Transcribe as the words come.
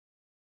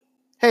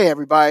Hey,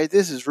 everybody,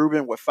 this is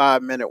Ruben with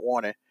 5 Minute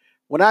Warning.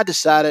 When I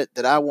decided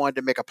that I wanted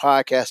to make a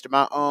podcast of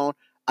my own,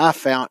 I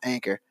found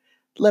Anchor.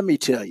 Let me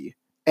tell you,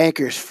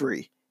 Anchor is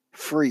free.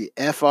 Free,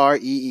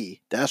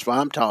 Free. That's what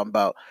I'm talking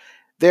about.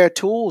 There are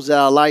tools that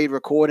allow you to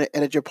record and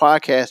edit your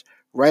podcast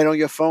right on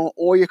your phone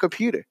or your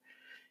computer.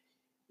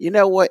 You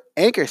know what?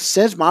 Anchor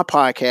sends my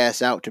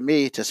podcast out to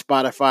me to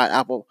Spotify,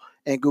 Apple,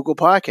 and Google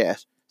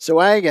Podcasts, so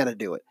I ain't got to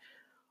do it.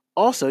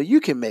 Also,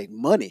 you can make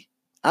money.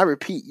 I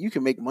repeat, you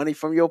can make money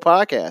from your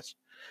podcast.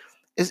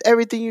 It's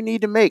everything you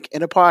need to make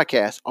in a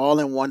podcast all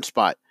in one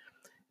spot.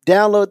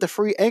 Download the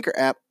free Anchor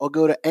app or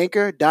go to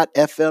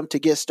anchor.fm to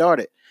get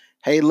started.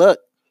 Hey, look,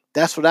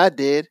 that's what I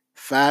did.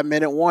 5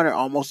 Minute Warning,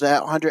 almost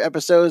 100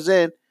 episodes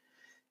in.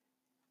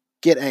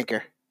 Get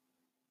Anchor.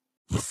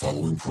 The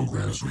following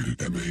program is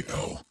rated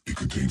MAL. It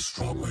contains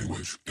strong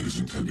language and is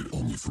intended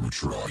only for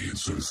mature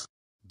audiences.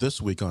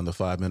 This week on the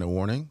 5 Minute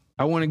Warning,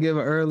 I want to give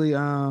an early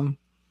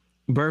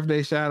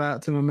birthday shout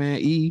out to my man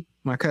E,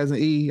 my cousin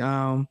E.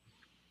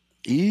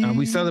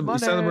 We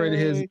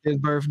celebrated his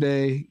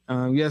birthday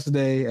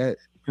yesterday at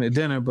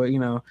dinner, but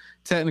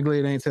technically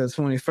it ain't till the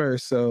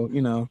 21st. So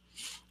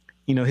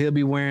he'll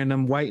be wearing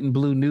them white and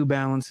blue New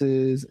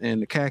Balances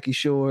and the khaki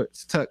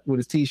shorts, tucked with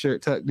his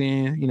t-shirt tucked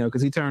in.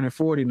 Because he's turning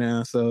 40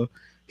 now, so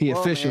he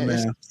official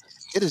now.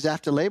 It is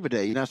after Labor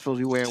Day. You're not supposed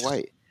to be wearing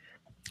white.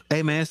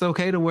 Hey man, it's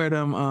okay to wear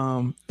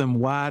them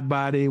wide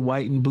body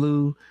white and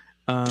blue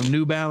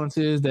New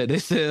Balances that they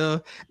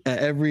sell at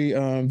every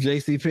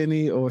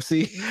JCPenney or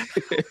C.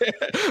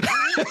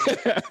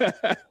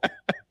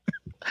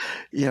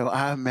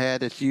 I'm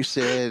mad that you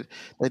said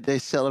that they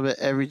sell them at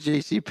every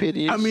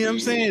JCPenney. I mean, I'm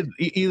saying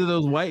either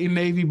those white and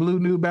navy blue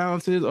New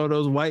Balances or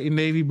those white and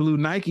navy blue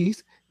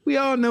Nikes. We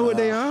all know what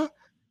they are.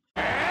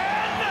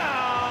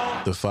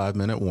 the 5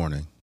 Minute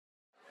Warning.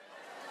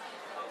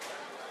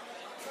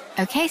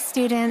 Okay,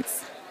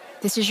 students,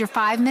 this is your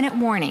 5-minute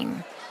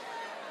warning.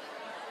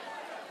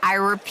 I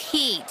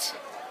repeat,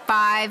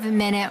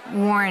 5-minute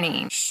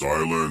warning.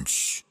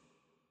 Silence.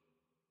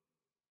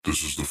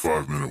 This is the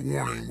 5-Minute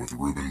Warning with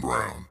Ruben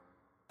Brown,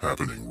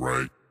 happening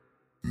right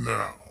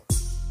now.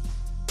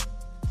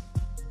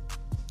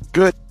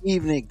 Good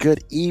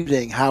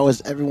evening. How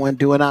is everyone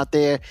doing out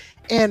there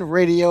in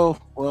radio?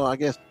 Well, I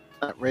guess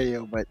not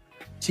radio, but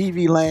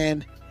TV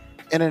land,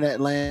 internet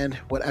land,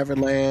 whatever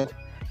land.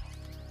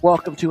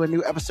 Welcome to a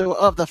new episode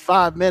of the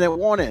 5-Minute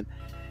Warning.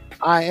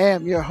 I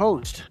am your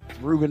host,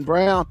 Ruben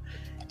Brown,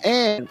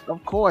 and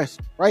of course,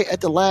 right at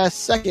the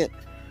last second,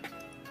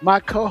 my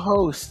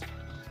co-host,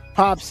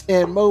 Pops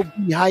and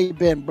Moby. How you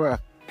been, bro?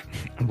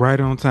 Right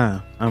on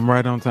time. I'm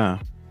right on time.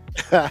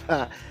 All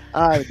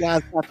right,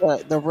 guys,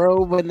 got the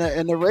robe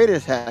and the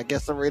Raiders hat. I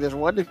guess the Raiders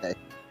won today.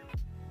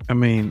 I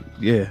mean,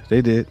 yeah,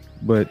 they did,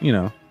 but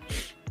the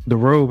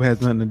robe has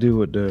nothing to do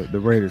with the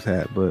Raiders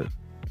hat. But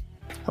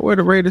I wear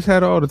the Raiders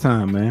hat all the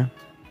time, man,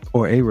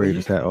 or a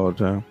Raiders hat all the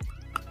time.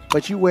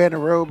 But you wearing the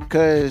robe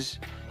because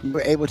you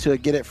were able to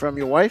get it from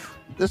your wife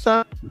this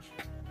time,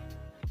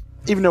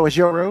 even though it's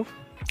your robe.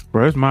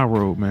 Bro, it's my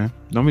robe, man.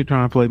 Don't be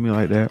trying to play me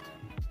like that.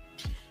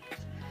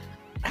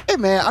 Hey,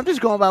 man, I'm just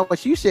going by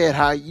what you said,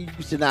 how you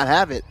used to not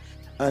have it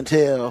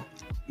until,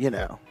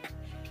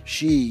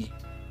 she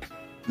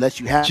lets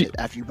you have it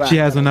after you buy it. She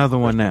has another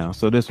one now,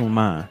 so this one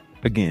mine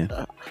again.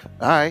 All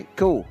right,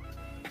 cool.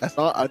 That's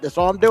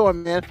all I'm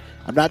doing, man.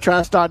 I'm not trying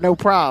to start no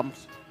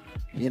problems.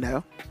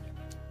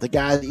 The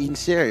guy's eating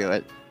cereal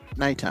at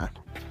nighttime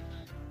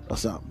or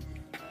something.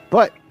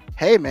 But,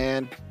 hey,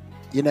 man,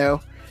 it's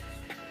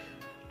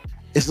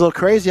a little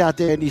crazy out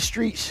there in these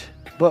streets.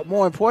 But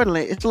more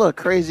importantly, it's a little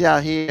crazy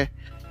out here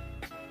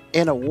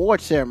in award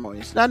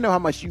ceremonies. Now, I know how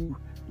much you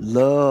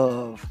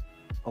love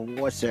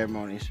award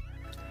ceremonies,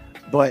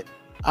 but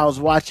I was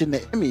watching the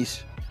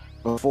Emmys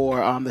before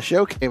the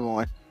show came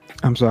on.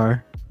 I'm sorry.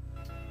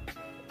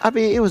 I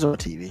mean, it was on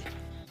TV.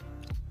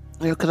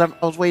 Because I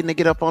was waiting to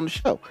get up on the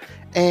show.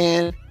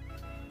 And,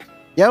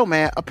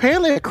 man,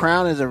 apparently The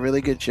Crown is a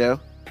really good show.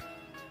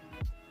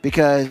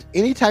 Because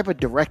any type of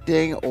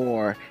directing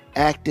or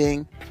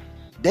acting,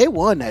 they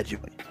won that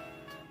joint.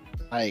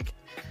 Like,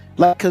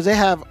 because they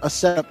have a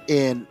setup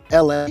in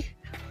LA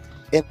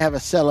and have a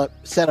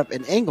setup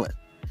in England.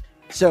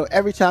 So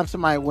every time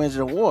somebody wins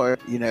an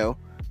award,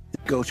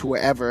 go to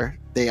wherever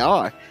they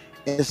are.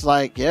 And it's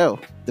like, the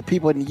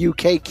people in the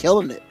UK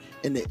killing it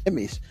in the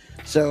Emmys.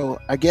 So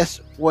I guess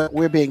what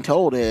we're being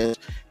told is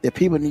that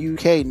people in the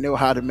UK know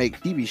how to make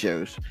TV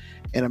shows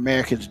and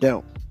Americans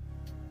don't.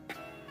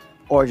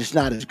 Or just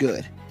not as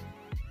good.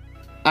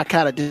 I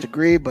kind of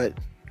disagree, but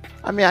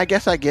I mean, I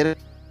guess I get it.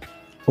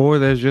 Or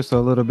there's just a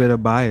little bit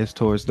of bias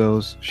towards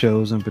those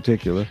shows in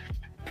particular.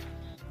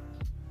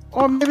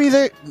 Or maybe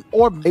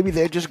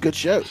they're just good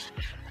shows.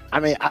 I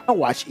mean, I don't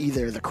watch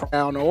either The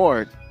Crown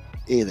or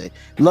either.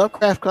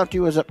 Lovecraft Country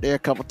was up there a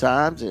couple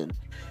times, and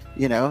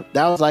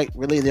that was like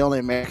really the only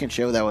American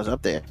show that was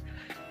up there.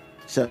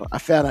 So I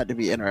found that to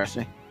be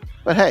interesting.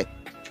 But hey,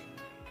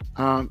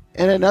 and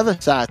another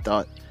side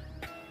thought,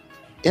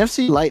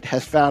 MC Lyte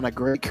has found a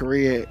great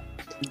career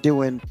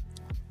doing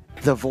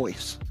The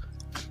Voice.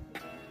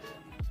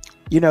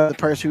 the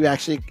person who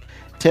actually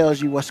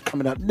tells you what's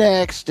coming up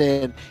next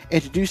and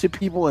introducing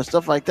people and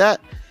stuff like that.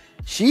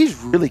 She's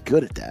really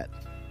good at that.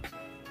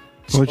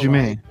 What you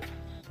mean?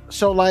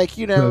 So like,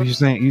 So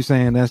you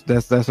saying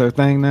that's her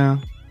thing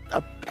now?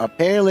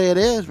 Apparently it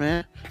is,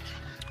 man.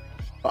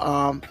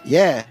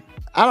 Yeah,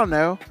 I don't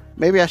know.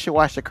 Maybe I should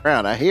watch The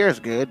Crown. I hear it's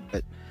good,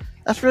 but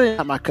that's really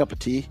not my cup of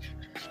tea.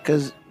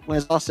 Because when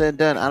it's all said and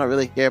done, I don't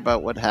really care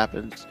about what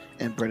happens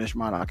in British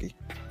monarchy.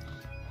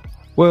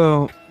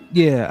 Well,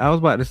 yeah, I was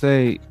about to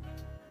say,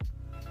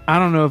 I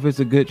don't know if it's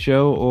a good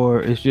show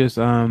or it's just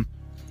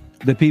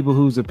the people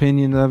whose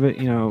opinions of it,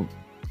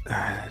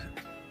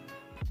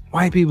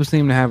 white people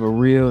seem to have a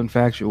real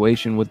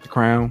infatuation with the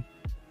crown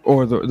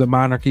or the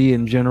monarchy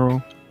in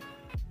general.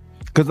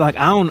 Because like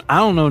I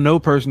don't know no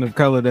person of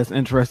color that's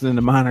interested in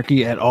the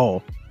monarchy at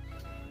all,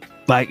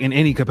 like in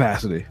any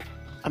capacity.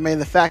 I mean,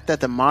 the fact that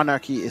the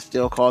monarchy is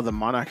still called the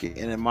monarchy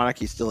and the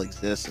monarchy still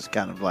exists is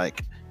kind of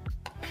like,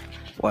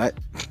 what?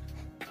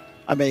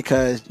 I mean,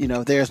 because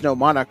there's no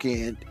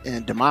monarchy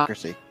in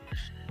democracy,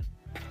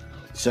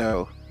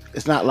 so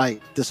it's not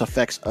like this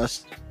affects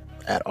us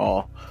at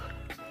all.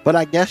 But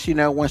I guess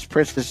once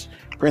Princess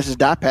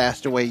Di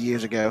passed away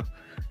years ago,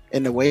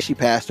 and the way she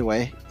passed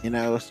away,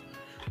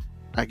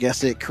 I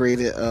guess it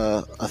created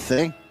a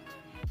thing,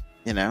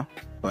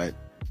 But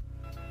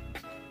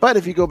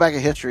if you go back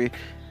in history,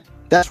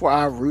 that's where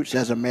our roots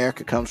as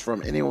America comes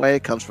from. Anyway,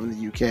 it comes from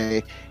the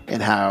UK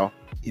and how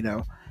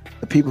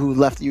the people who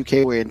left the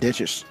UK were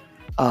indentured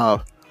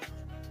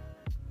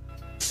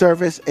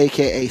service,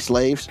 aka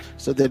slaves,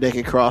 so that they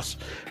could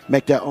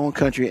make their own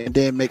country and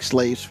then make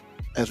slaves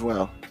as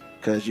well,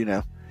 because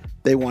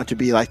they want to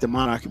be like the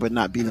monarchy but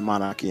not be the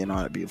monarchy and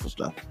all that beautiful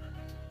stuff.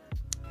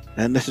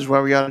 And this is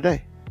where we are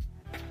today.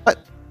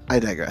 But I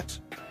digress.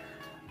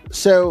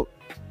 So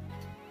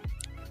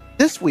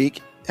this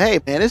week, hey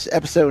man, this is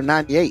episode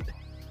 98.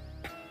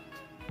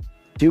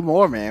 2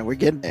 more, man. We're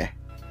getting there.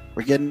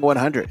 We're getting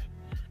 100.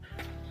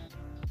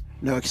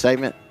 No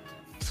excitement.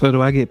 So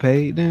do I get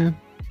paid then?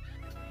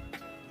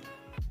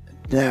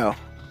 No.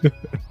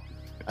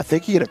 I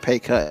think you get a pay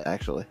cut,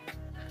 actually.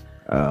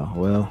 Oh,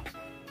 well.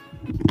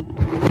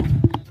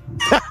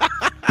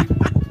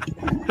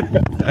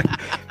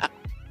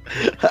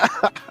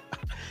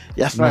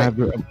 That's right.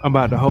 I'm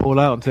about to hold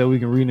out until we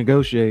can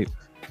renegotiate.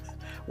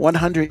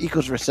 100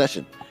 equals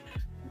recession.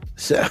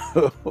 So,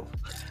 I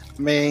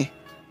mean,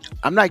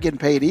 I'm not getting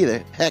paid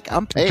either. Heck,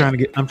 I'm paid.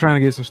 I'm trying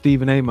to get some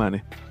Stephen A.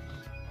 money.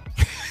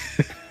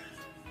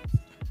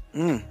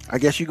 I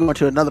guess you go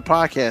into another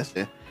podcast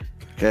then,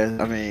 because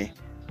I mean,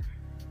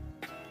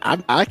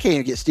 I can't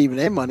even get Stephen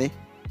A. money,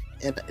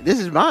 and this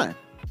is mine.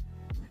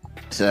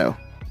 So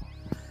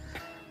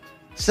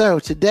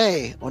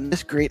today on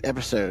this great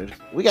episode,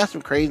 we got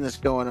some craziness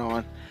going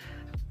on,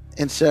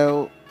 and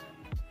so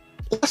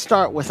let's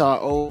start with our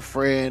old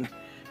friend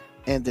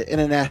in the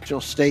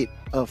international state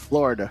of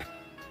Florida.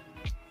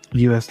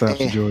 U.S. stops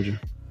in Georgia.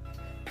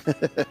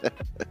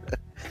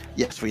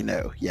 Yes, we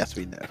know.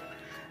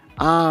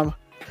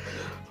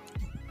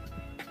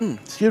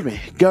 Excuse me,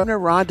 Governor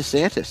Ron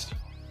DeSantis.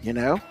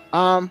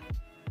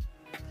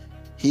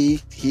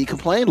 He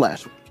complained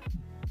last week.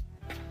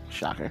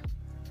 Shocker.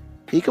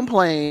 He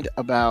complained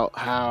about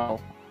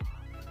how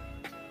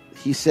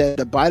he said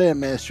the Biden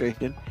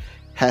administration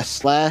has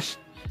slashed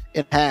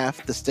in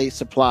half the state's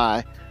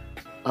supply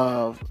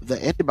of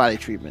the antibody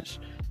treatments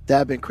that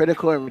have been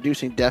critical in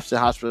reducing deaths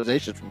and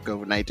hospitalizations from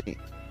COVID-19.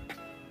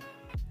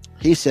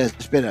 He says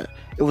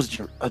it was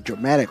a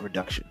dramatic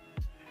reduction.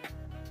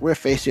 We're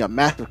facing a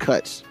massive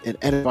cuts in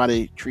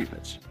antibody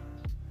treatments.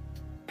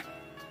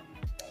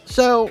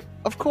 So,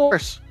 of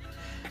course,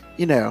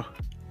 you know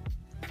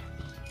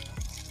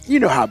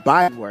how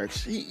Biden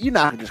works. You're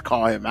not going to just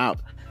call him out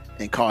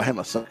and call him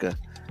a sucker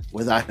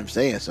without him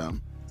saying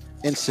something.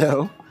 And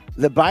so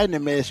the Biden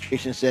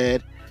administration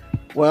said,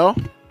 well,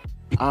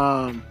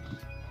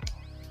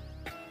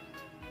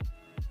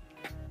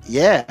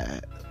 yeah,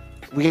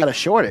 we got a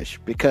shortage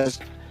because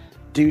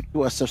due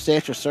to a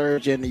substantial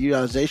surge in the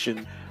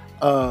utilization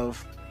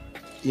of,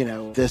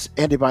 this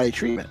antibody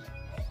treatment,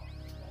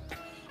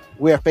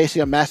 we are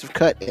facing a massive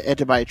cut in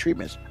antibody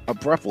treatments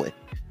abruptly.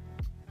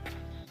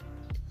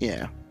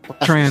 Yeah.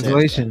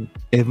 Translation: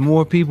 if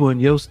more people in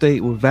your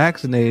state were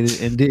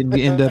vaccinated and didn't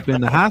end up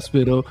in the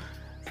hospital,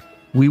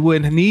 we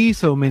wouldn't need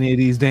so many of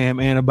these damn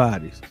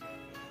antibodies.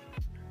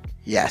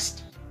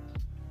 Yes.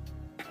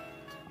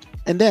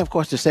 And then, of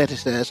course, DeSantis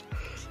says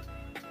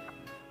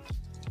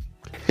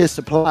his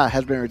supply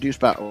has been reduced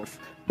by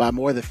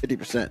more than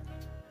 50%.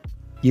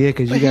 Yeah,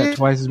 because you got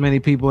twice as many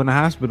people in the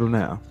hospital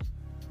now.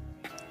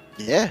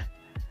 Yeah.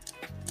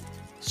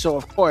 So,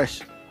 of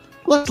course,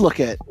 let's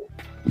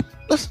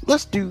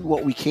do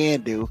what we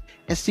can do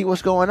and see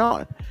what's going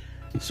on.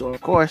 So,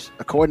 of course,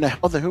 according to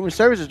Health and Human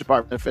Services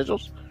Department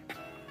officials,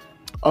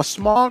 a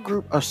small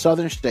group of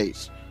southern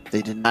states,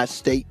 they did not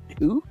state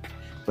who,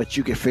 but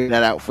you can figure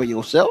that out for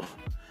yourself.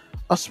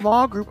 A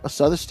small group of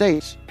southern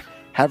states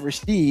have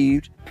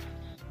received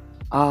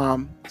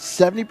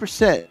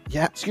 70%,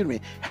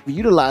 have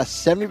utilized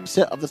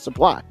 70% of the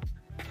supply.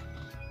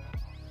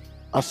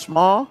 a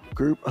small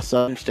group of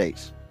southern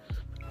states.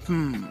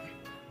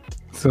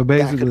 So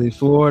basically,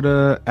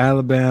 Florida,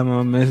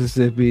 Alabama,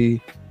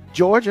 Mississippi,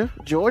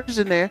 Georgia's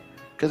in there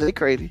because they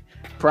crazy.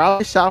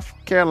 Probably South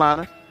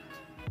Carolina,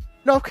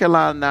 North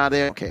Carolina. Now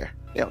they don't care.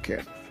 They don't care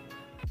enough.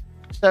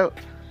 So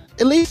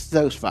at least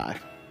those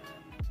 5.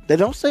 They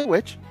don't say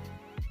which,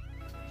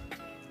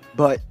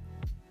 but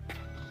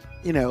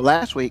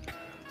last week,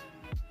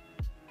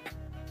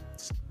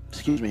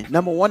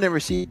 number 1 that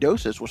received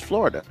doses was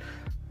Florida,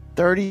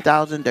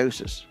 30,000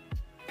 doses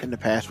in the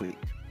past week.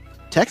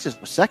 Texas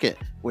was second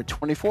with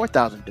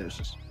 24,000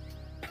 doses.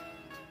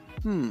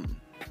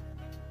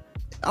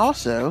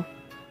 Also,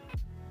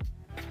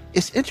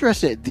 it's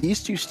interesting that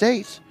these 2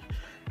 states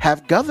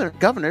have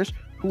governors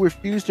who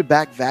refuse to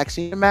back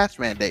vaccine and mask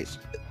mandates.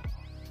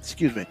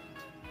 Excuse me.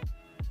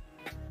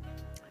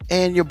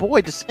 And your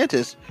boy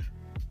DeSantis,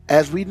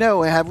 as we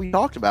know and have we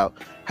talked about,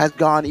 has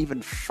gone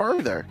even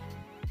further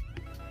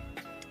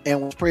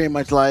and was pretty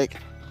much like,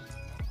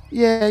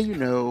 yeah,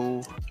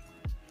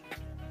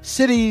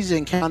 cities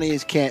and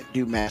counties can't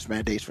do mask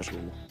mandates for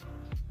school.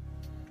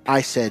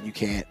 I said you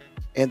can't,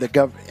 and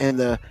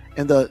the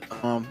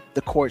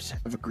courts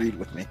have agreed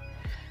with me.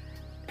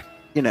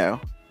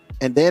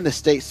 And then the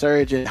state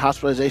surge in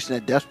hospitalization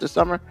and deaths this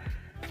summer.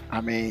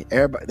 I mean,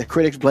 the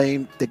critics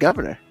blame the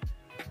governor.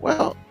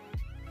 Well,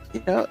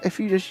 if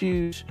you just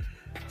use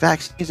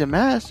vaccines and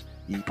masks,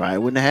 you probably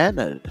wouldn't have had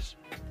none of this.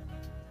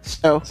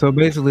 So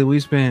basically, we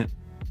spent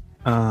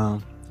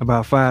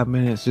about 5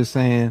 minutes just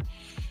saying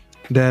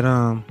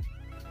that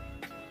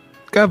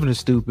governor's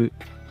stupid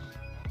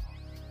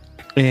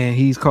and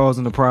he's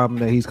causing the problem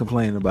that he's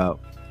complaining about.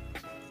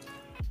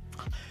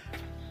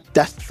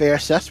 That's the fair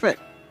assessment,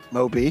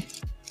 Moby.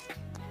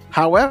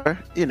 However,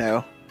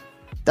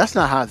 that's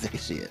not how they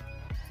see it.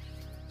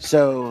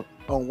 So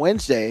on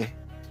Wednesday,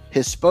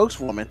 his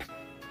spokeswoman,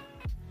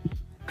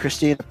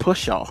 Christina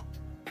Pushaw,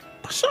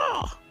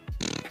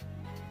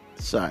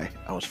 sorry,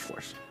 I was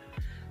forced,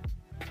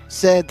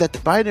 said that the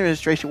Biden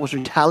administration was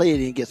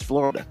retaliating against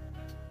Florida.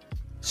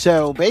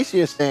 So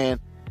basically it's saying,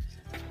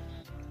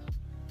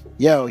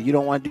 yo, you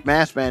don't want to do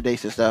mask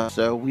mandates and stuff,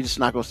 so we just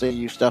not going to send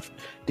you stuff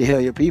to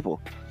heal your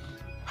people.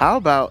 How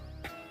about,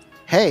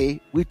 hey,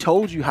 we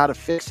told you how to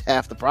fix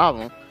half the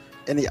problem,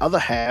 and the other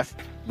half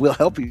we'll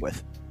help you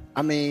with.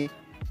 I mean,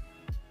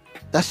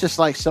 that's just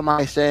like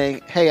somebody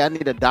saying, hey, I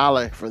need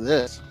 $1 for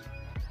this.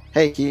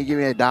 Hey, can you give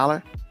me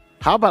 $1?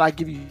 How about I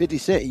give you 50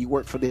 cents and you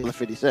work for the other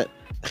 50 cents?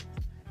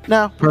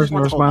 No.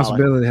 Personal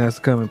responsibility has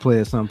to come and play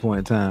at some point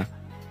in time.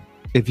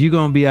 If you're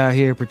going to be out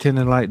here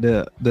pretending like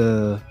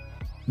the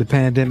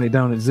pandemic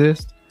don't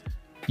exist,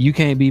 you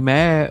can't be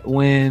mad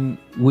when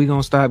we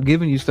going to stop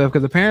giving you stuff.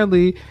 Because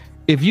apparently,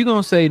 if you're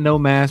going to say no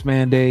mask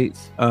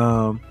mandates,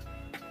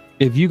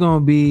 if you're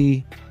going to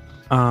be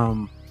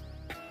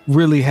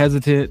really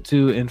hesitant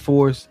to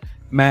enforce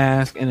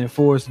masks and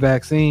enforce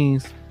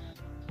vaccines,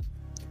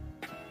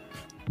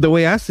 the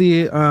way I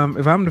see it,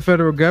 if I'm the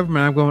federal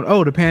government, I'm going,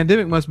 oh, the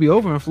pandemic must be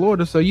over in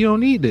Florida, so you don't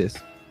need this.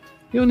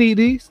 You don't need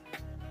these.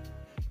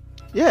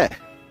 Yeah.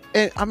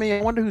 And I mean,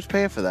 I wonder who's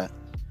paying for that.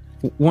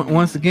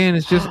 Once again,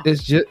 it's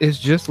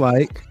just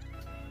like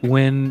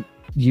when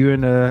you're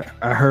in a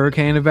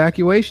hurricane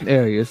evacuation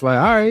area. It's like,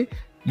 all right,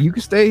 you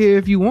can stay here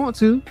if you want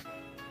to,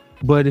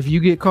 but if you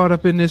get caught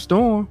up in this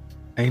storm,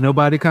 ain't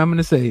nobody coming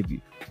to save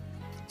you.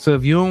 So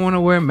if you don't want to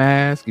wear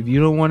masks, if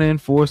you don't want to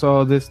enforce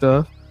all this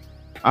stuff,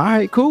 all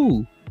right,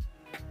 cool.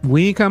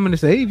 We ain't coming to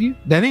save you.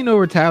 That ain't no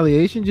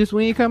retaliation. Just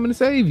we ain't coming to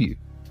save you.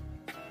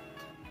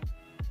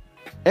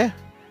 Yeah.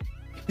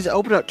 He's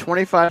opened up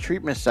 25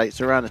 treatment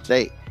sites around the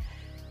state.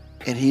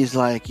 And he's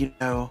like,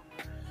 a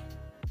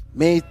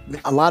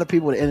lot of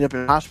people would end up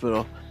in the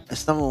hospital and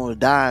someone would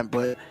die.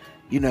 But,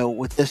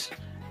 with this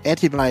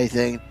antibody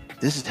thing,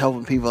 this is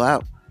helping people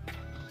out.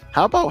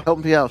 How about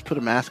helping people out? Put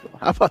a mask on.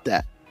 How about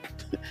that?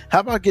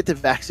 How about get the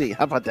vaccine?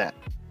 How about that?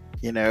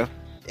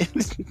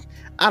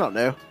 I don't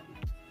know.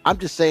 I'm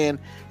just saying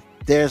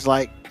there's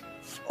like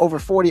over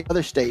 40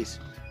 other states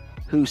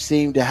who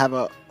seem to have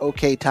a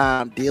okay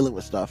time dealing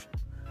with stuff,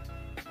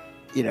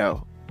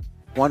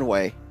 one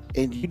way,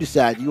 and you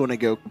decide you want to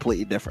go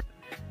completely different.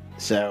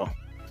 So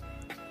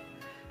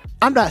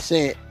I'm not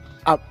saying,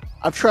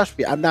 trust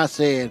me, I'm not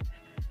saying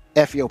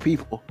F your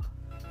people,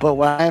 but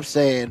what I am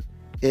saying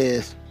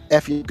is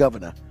F your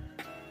governor,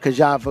 because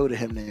y'all voted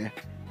him there,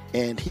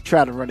 and he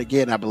tried to run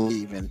again, I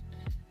believe, and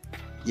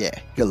yeah,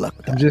 good luck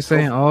with that. I'm just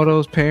saying, all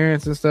those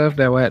parents and stuff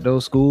that were at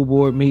those school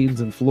board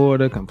meetings in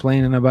Florida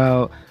complaining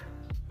about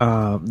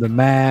the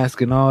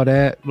mask and all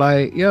that,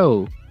 like,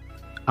 yo,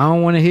 I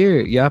don't want to hear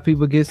it. Y'all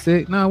people get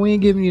sick. No, we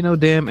ain't giving you no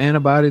damn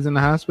antibodies in the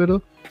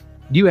hospital.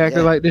 You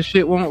acting like this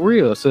shit won't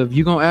real. So if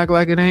you gonna act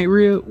like it ain't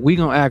real, we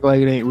gonna act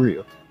like it ain't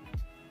real.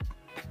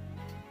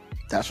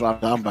 That's what I'm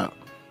talking about.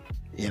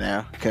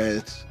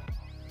 Because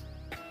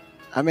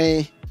I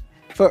mean,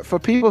 for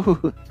people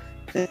who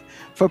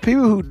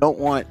don't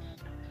want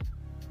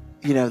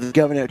the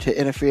governor to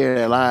interfere in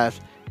their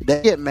lives,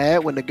 they get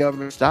mad when the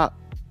government stops.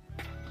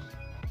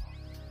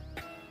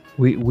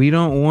 We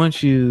don't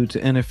want you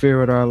to interfere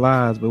with our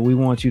lives, but we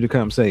want you to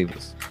come save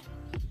us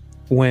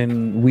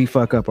when we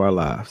fuck up our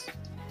lives.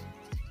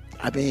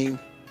 I mean,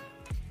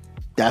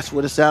 that's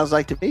what it sounds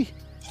like to me.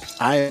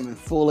 I am in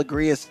full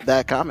agreement with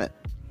that comment.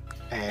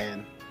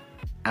 And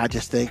I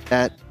just think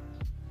that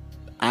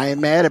I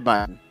am mad at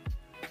Biden.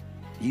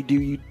 You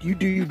do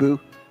you, boo.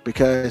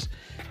 Because,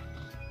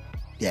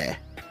 yeah,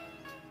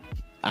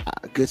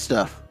 good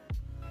stuff.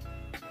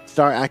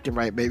 Start acting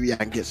right, maybe I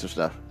can get some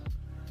stuff.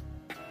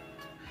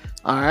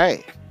 All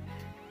right.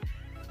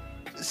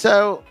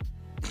 So,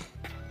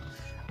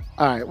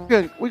 all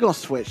right, we're gonna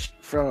switch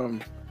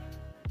from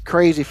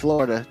crazy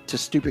Florida to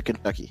stupid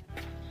Kentucky.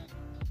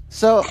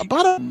 So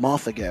about a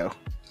month ago,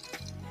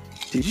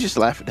 did you just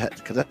laugh at that?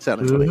 Because that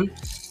sounded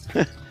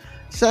funny.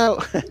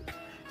 So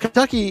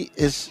Kentucky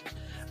is,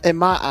 in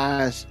my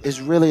eyes,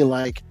 is really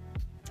like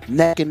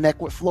neck and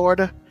neck with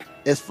Florida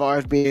as far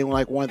as being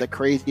like one of the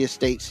craziest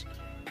states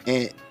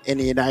in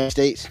the United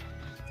States.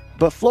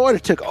 But Florida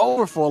took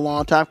over for a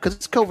long time because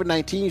it's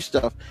COVID-19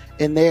 stuff,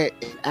 and their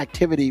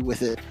activity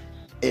with it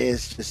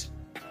is just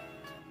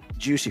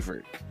juicy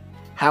fruit.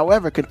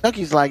 However,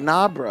 Kentucky's like,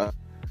 nah, bruh.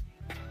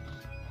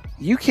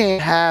 You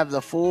can't have the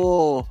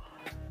full,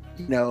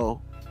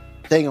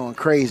 thing on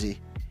crazy.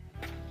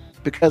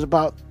 Because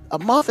about a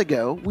month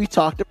ago, we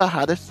talked about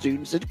how the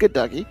students in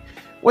Kentucky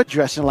were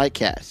dressing like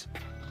cats.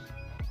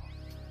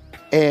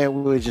 And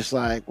we were just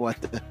like,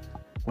 what the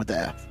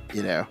F,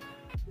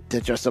 They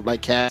dress up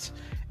like cats.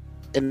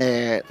 And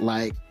they're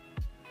like,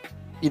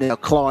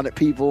 clawing at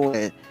people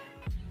and,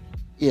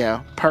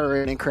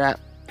 purring and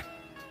crap.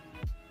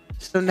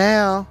 So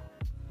now,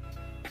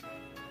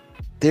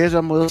 there's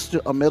a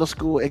middle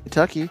school in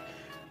Kentucky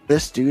where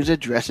students are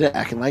dressing and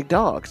acting like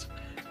dogs.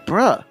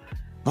 Bruh,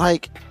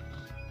 like,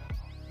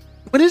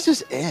 when does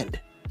this end?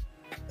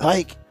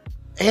 Like,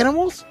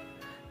 animals?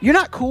 You're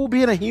not cool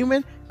being a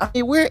human? I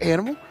mean, we're an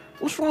animal.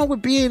 What's wrong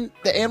with being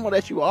the animal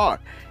that you are?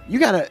 You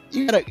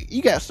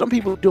got some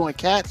people doing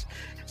cats,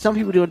 some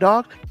people doing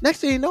dogs. Next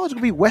thing you know, it's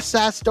gonna be West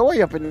Side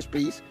Story up in this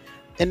piece,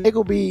 and they're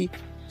gonna be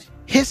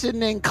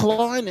hissing and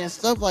clawing and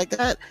stuff like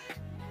that.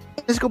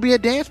 It's gonna be a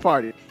dance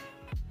party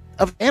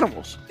of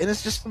animals, and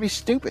it's just gonna be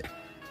stupid.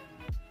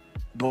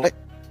 But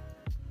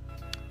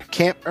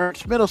Camp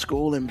Ernst Middle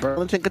School in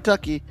Burlington,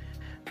 Kentucky,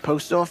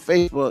 posted on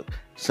Facebook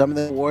some of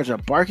the wards are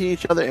barking at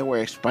each other and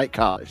wearing spiked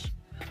collars.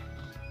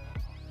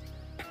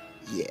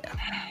 Yeah.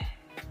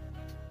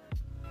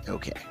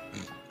 Okay.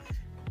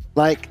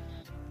 Like,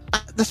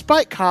 the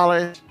spiked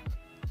collars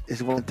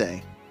is one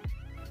thing.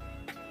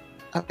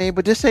 I mean,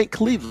 but this ain't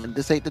Cleveland.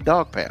 This ain't the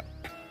dog pound.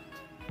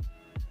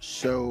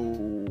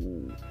 So,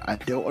 I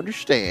don't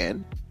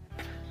understand,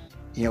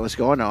 what's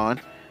going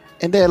on.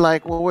 And they're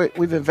like, well,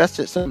 we've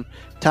invested some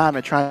time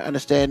in trying to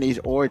understand these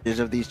origins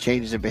of these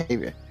changes in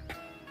behavior.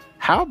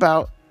 How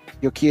about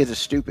your kids are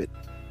stupid?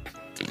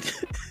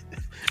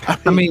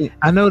 I mean,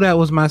 I know that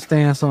was my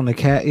stance on the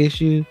cat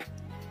issue,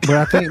 but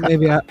I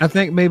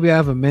think maybe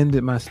I've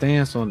amended my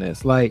stance on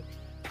this. Like,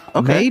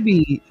 okay,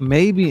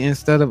 maybe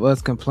instead of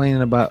us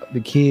complaining about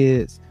the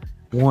kids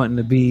wanting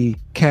to be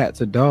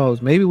cats or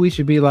dogs, maybe we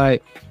should be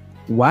like,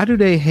 why do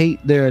they hate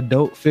their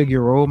adult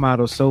figure role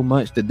models so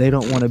much that they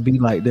don't want to be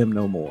like them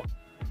no more?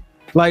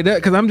 Like that,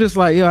 because I'm just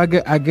like,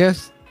 I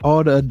guess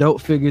all the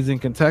adult figures in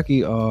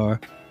Kentucky are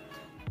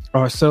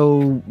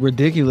so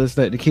ridiculous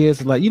that the kids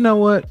are like, you know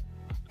what?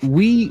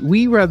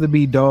 We rather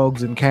be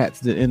dogs and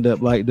cats than end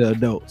up like the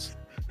adults.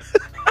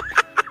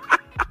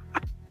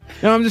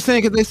 I'm just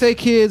saying, because they say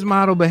kids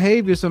model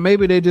behavior, so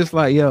maybe they just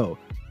like,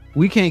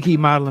 we can't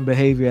keep modeling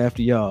behavior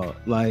after y'all.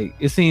 Like,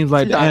 it seems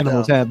like the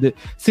animals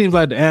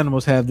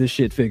have this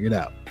shit figured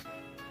out.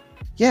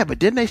 Yeah, but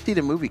didn't they see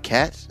the movie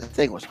Cats? That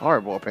thing was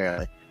horrible,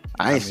 apparently.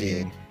 I ain't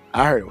seen it.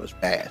 I heard it was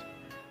bad.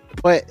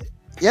 But,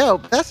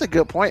 that's a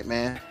good point,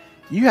 man.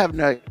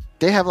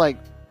 They have like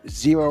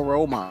zero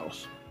role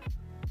models.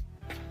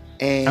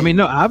 And I mean,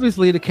 no,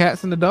 obviously the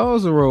cats and the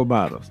dogs are role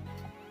models.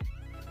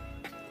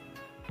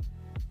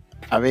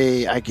 I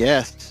mean, I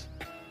guess,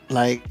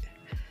 like,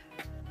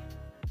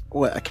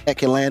 what, a cat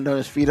can land on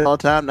his feet all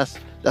the time? That's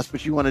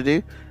what you want to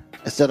do?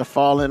 Instead of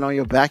falling on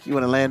your back, you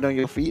want to land on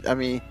your feet? I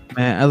mean,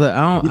 man,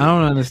 I don't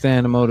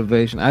understand the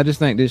motivation. I just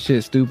think this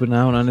shit's stupid, and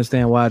I don't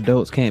understand why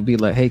adults can't be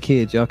like, hey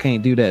kids, y'all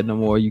can't do that no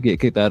more. You get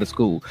kicked out of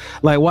school.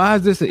 Like, why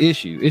is this an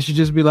issue? It should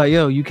just be like,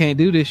 you can't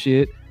do this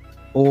shit,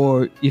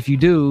 or if you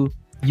do,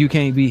 you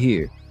can't be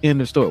here. In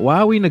the story. Why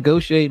are we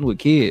negotiating with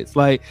kids?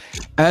 Like,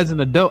 as an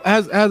adult,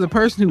 as a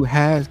person who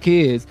has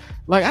kids,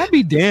 like, I'd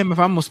be damned if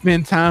I'm gonna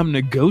spend time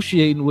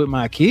negotiating with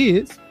my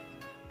kids.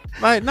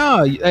 Like,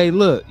 no, hey,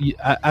 look,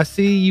 I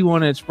see you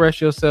want to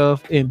express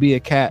yourself and be a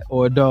cat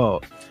or a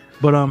dog,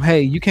 but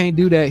hey, you can't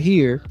do that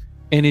here.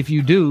 And if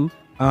you do,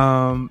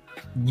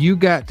 you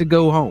got to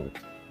go home.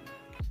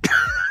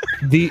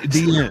 The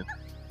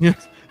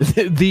end.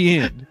 The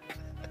end.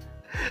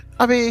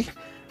 I mean,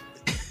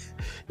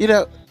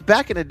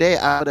 back in the day,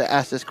 I would have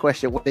asked this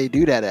question: would they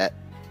do that at?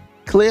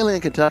 Clearly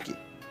in Kentucky.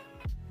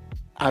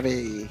 I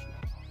mean,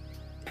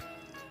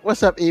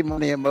 what's up, E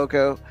Money and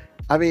Moko?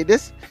 I mean,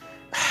 this.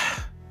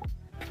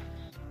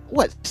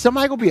 what?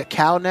 Somebody gonna be a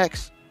cow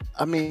next?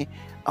 I mean,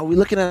 are we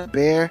looking at a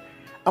bear?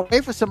 I'm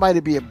waiting for somebody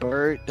to be a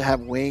bird to have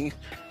wings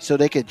so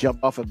they could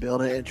jump off a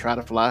building and try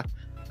to fly.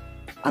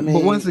 I mean,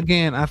 but once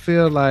again, I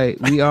feel like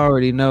we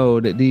already know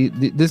that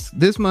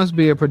this must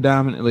be a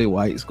predominantly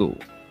white school.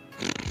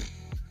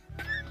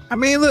 I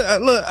mean, look.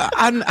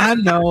 I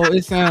know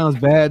it sounds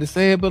bad to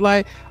say it, but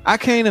like, I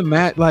can't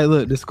imagine. Like,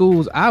 look, the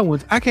schools I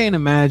went, I can't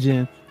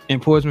imagine in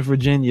Portsmouth,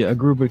 Virginia, a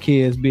group of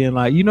kids being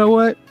like, you know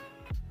what,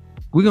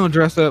 we're gonna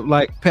dress up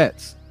like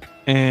pets,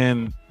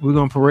 and we're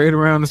gonna parade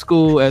around the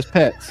school as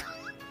pets,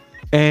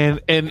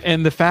 and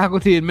the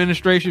faculty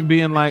administration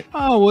being like,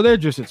 oh, well, they're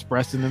just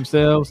expressing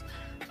themselves.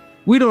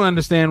 We don't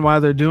understand why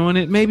they're doing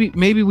it.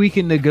 Maybe we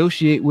can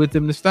negotiate with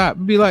them to stop.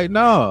 Be like,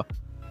 no.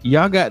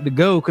 Y'all got to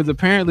go because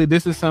apparently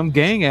this is some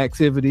gang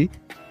activity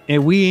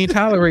and we ain't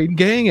tolerating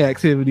gang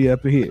activity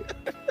up in here.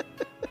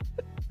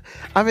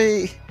 I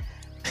mean,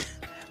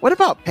 what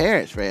about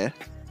parents, man?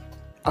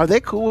 Are they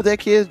cool with their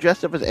kids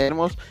dressed up as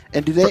animals?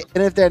 And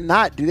if they're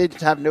not, do they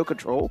just have no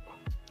control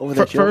over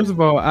their children? First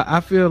of all, I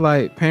feel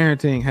like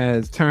parenting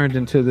has turned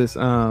into this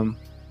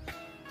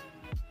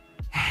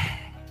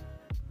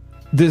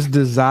this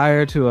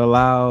desire to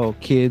allow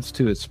kids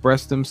to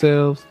express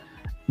themselves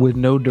with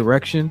no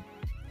direction.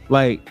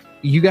 Like,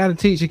 you got to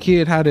teach a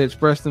kid how to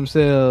express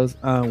themselves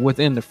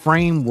within the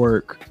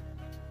framework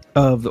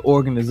of the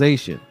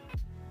organization,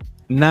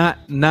 not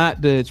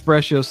to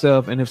express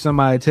yourself. And if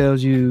somebody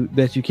tells you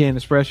that you can't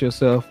express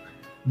yourself,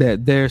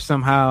 that they're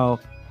somehow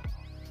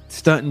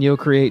stunting your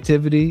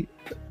creativity.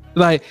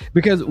 Like,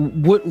 because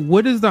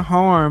what is the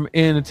harm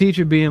in a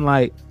teacher being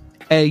like,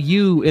 hey,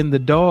 you in the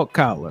dog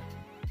collar,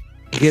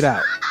 get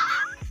out.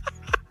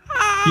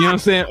 You know what I'm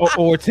saying?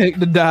 Or take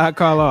the dog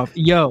collar off.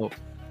 Yo,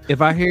 if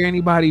I hear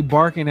anybody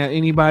barking at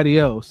anybody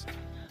else,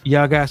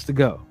 y'all got to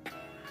go.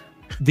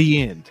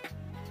 The end.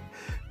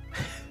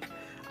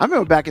 I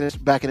remember back in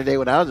the day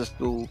when I was in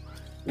school,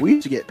 we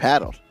used to get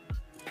paddled,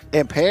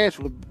 and parents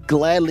would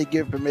gladly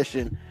give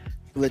permission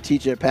for the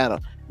teacher to paddle.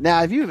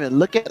 Now, if you even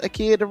look at a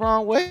kid the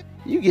wrong way,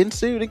 you getting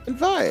sued and getting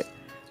fired.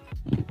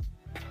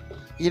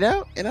 You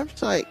know, and I'm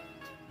just like,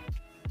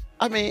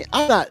 I mean,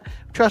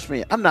 trust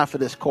me, I'm not for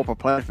this corporal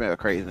punishment or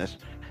craziness,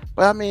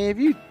 but I mean, if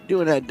you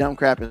doing that dumb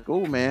crap in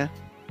school, man.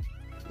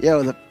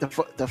 Yo,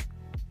 the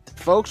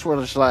folks were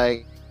just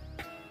like,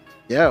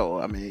 yo,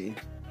 I mean,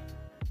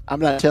 I'm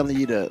not telling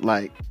you to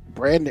like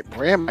brand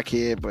my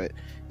kid, but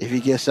if he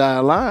gets out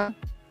of line,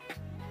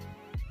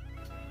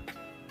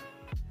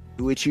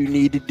 do what you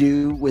need to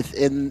do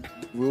within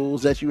the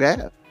rules that you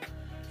have.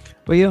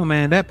 But yo,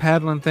 man, that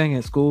paddling thing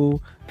at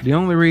school, the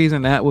only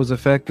reason that was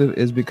effective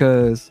is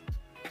because,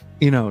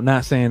 you know,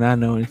 not saying I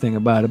know anything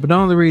about it, but the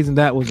only reason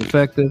that was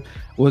effective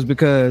was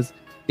because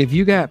if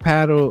you got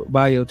paddled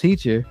by your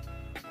teacher,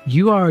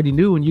 you already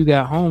knew when you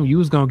got home you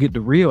was gonna get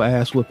the real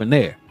ass whooping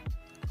there.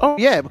 Oh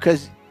yeah,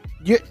 because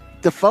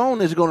the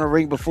phone is gonna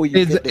ring before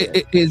you get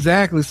there.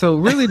 Exactly. So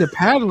really, the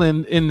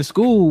paddling in the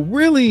school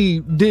really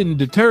didn't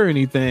deter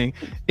anything.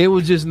 It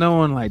was just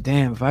knowing, like,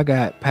 damn, if I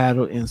got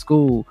paddled in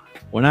school,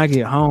 when I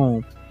get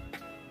home,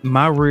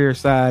 my rear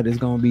side is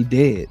gonna be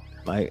dead.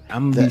 Like,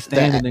 I'm gonna be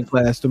standing in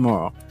class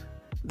tomorrow.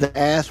 The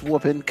ass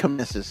whooping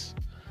commences,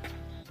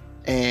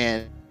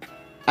 and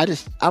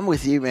I'm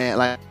with you, man.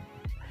 Like,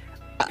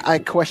 I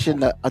question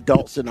the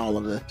adults in all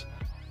of this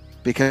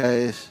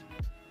because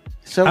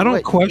I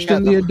don't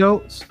question the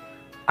adults.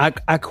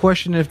 I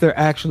question if there are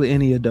actually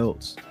any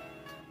adults.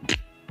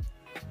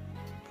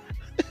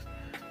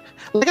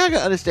 Like, I can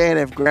understand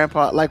if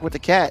grandpa, like with the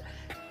cat,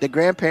 the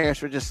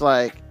grandparents were just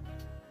like,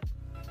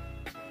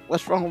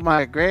 what's wrong with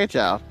my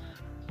grandchild?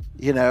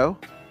 You know?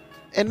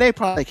 And they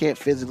probably can't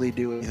physically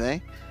do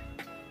anything.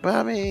 But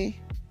I mean,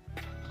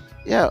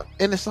 yeah,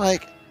 and it's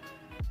like,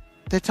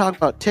 they talk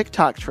about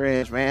TikTok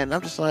trends, man.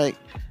 I'm just like,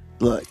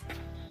 look,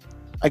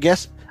 I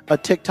guess a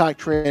TikTok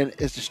trend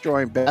is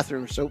destroying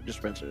bathroom soap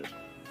dispensers.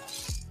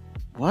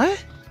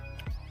 What?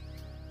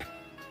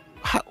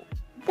 How?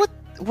 What?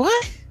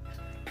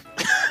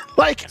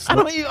 Like, I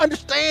don't even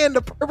understand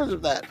the purpose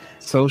of that.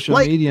 Social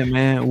media,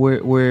 man.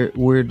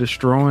 We're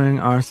destroying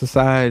our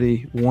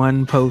society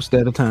one post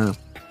at a time.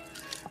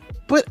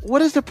 But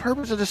what is the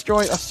purpose of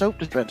destroying a soap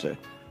dispenser?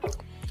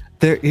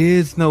 There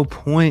is no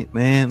point,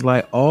 man.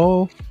 Like,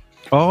 all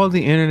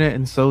the internet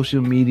and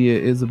social media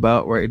is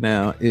about right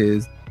now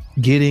is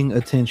getting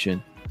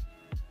attention.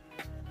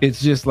 It's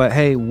just like,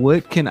 hey,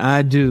 what can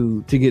I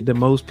do to get the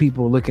most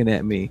people looking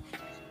at me?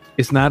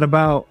 It's not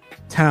about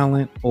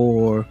talent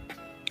or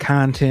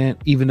content,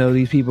 even though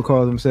these people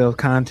call themselves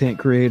content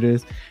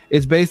creators.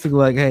 It's basically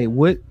like, hey,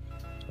 what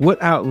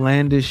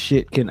outlandish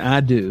shit can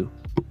I do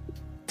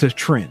to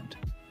trend?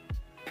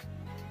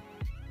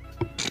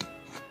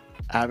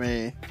 I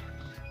mean,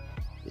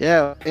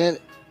 yeah, and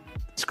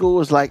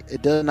school is like,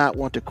 it does not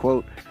want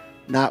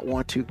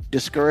to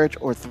discourage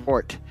or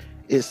thwart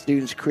its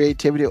students'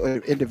 creativity or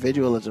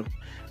individualism,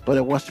 but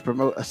it wants to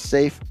promote a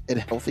safe and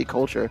healthy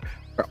culture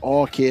where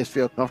all kids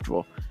feel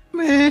comfortable.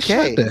 Man,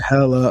 shut the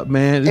hell up,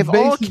 man. If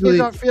all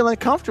kids aren't feeling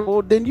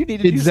comfortable, then you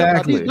need to do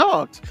something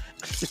about these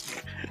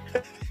dogs.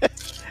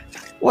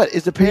 What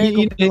is the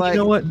parent? You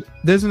know what?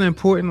 There's an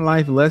important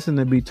life lesson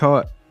to be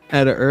taught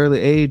at an early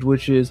age,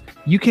 which is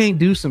you can't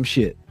do some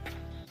shit.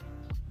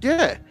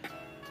 Yeah.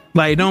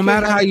 Like, no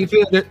matter how you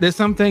feel, there's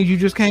some things you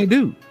just can't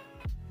do.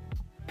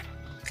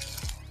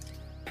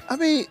 I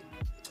mean,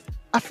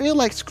 I feel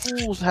like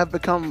schools have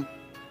become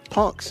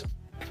punks.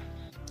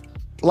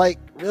 Like,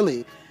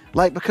 really.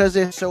 Like, because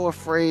they're so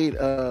afraid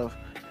of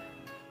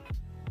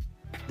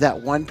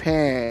that one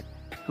parent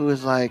who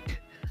is like,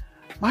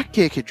 my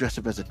kid could dress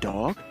up as a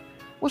dog.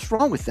 What's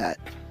wrong with that?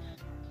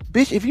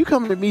 Bitch, if you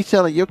come to me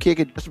telling your kid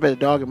could dress up as a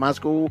dog in my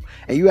school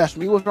and you ask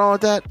me what's wrong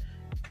with that,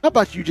 how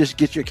about you just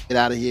get your kid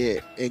out of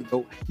here and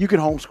go? You can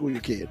homeschool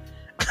your kid.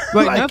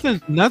 Like,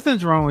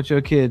 nothing's wrong with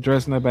your kid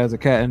dressing up as a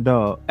cat and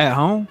dog at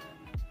home.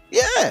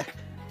 Yeah,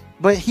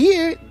 but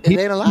here it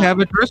ain't allowed. We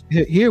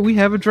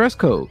have a dress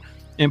code,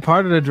 and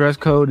part of the dress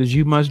code is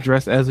you must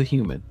dress as a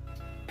human.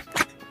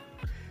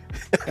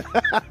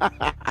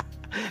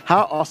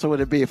 How awesome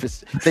would it be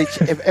if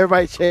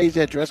everybody changed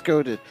their dress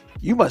code to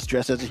you must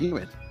dress as a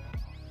human?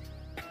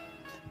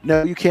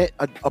 No, you can't.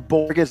 A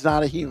Borg is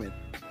not a human.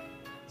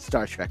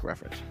 Star Trek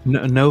reference.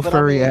 No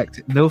furry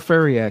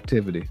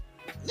activity.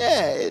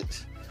 Yeah,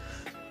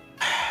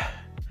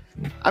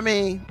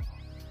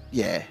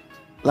 yeah.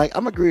 Like,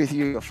 I'm agree with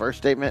you your first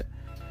statement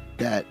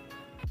that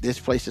this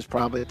place is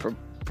probably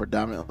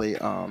predominantly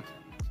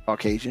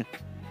Caucasian.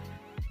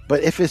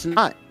 But if it's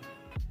not,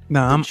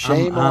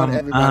 shame on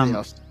everybody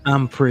else.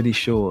 I'm pretty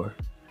sure.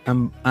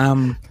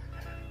 I'm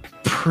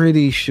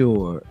pretty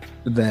sure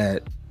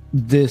that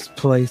this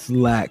place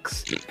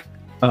lacks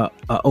a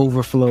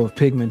overflow of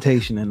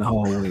pigmentation in the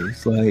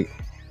hallways. Like,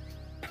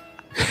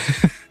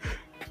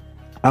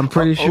 I'm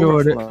pretty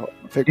sure that.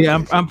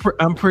 Yeah,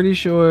 I'm pretty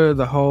sure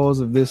the halls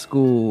of this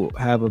school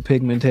have a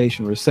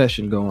pigmentation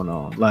recession going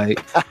on.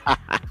 Like,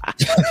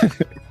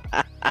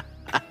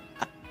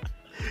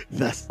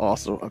 that's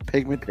awesome. A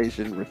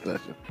pigmentation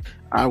recession.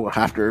 I will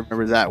have to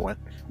remember that one.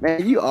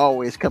 Man, you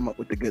always come up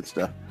with the good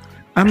stuff.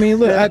 I mean,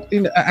 look,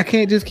 I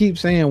can't just keep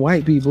saying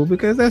white people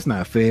because that's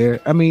not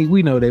fair. I mean,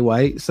 we know they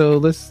white, so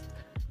let's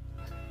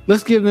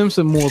give them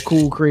some more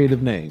cool,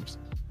 creative names.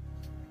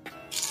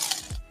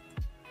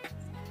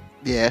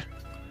 Yeah.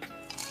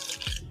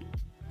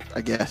 I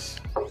guess.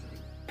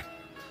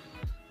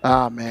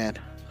 Oh man,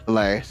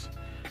 hilarious.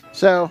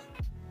 So,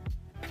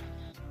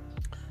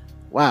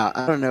 wow,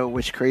 I don't know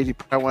which crazy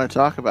part I want to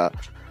talk about.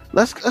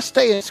 Let's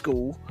stay in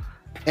school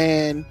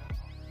and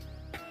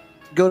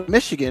go to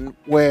Michigan,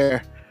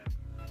 where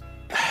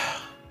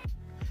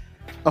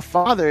a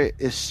father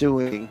is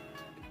suing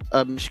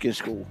a Michigan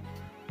school.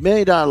 $1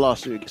 million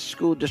lawsuit against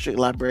school district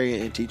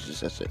librarian and teacher's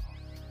assistant.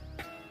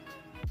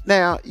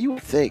 Now, you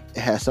would think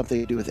it has something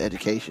to do with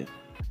education.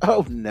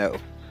 Oh no.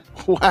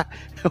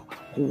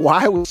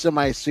 Why would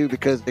somebody sue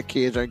because the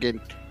kids aren't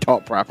getting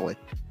taught properly?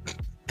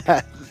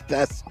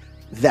 That's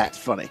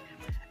funny.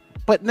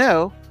 But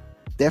no,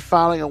 they're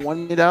filing a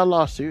 $1 million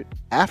lawsuit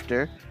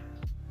after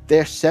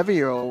their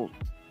 7-year-old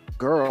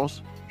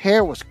girl's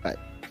hair was cut.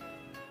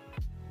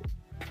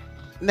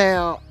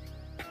 Now,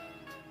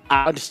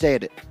 I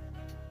understand it.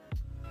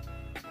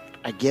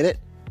 I get it.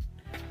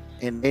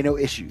 And ain't no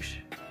issues.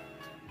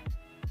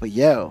 But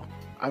yo,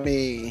 I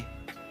mean,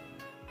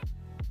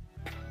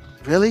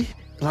 really?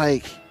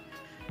 Like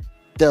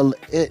the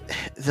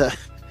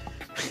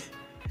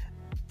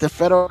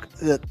federal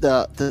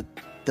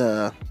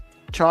the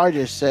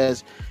charges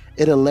says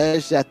it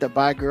alleged that the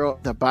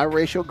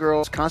biracial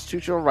girl's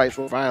constitutional rights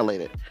were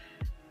violated.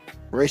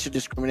 Racial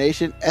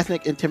discrimination,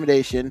 ethnic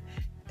intimidation,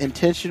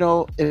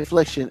 intentional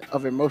infliction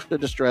of emotional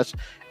distress,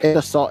 and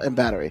assault and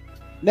battery.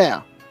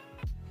 Now,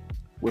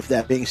 with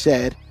that being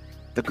said,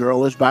 the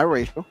girl is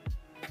biracial.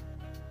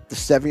 The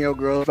 7-year-old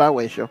girl is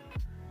biracial.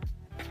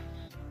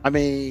 I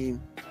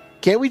mean,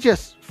 can't we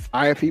just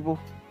fire people?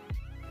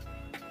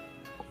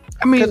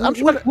 I mean,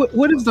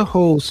 what is the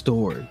whole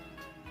story?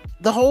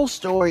 The whole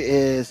story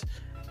is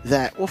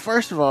that, well,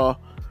 first of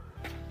all,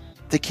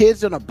 the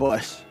kids on a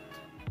bus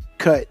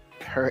cut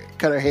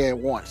her hair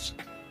once.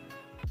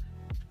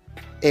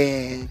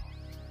 And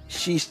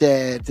she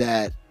said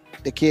that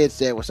the kids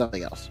said was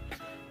something else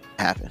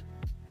happened.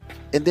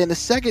 And then the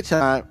second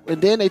time,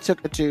 and then they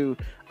took her to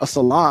a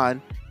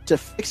salon to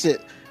fix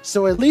it,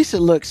 so at least it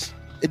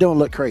don't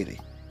look crazy.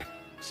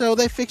 So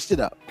they fixed it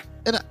up,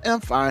 and I'm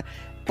fine.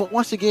 But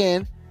once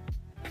again,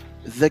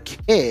 there's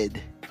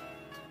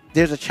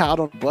a child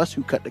on the bus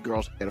who cut the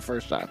girl's hair the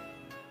first time.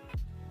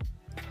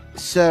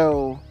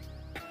 So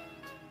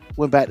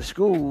went back to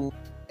school,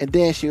 and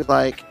then she was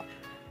like,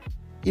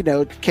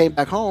 came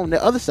back home,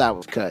 the other side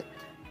was cut.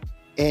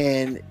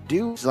 And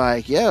dude was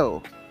like,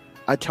 yo,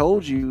 I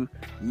told you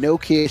no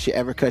kid should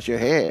ever cut your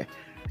hair.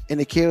 And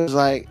the kid was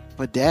like,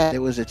 but dad, it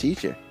was a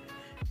teacher.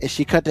 And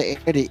she cut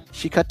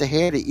the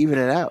hair to even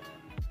it out.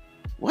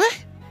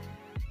 What?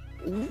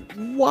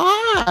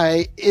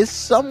 Why is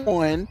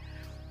someone,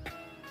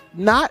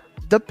 not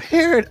the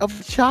parent of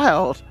the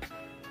child,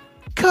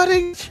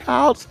 cutting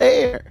child's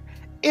hair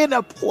in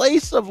a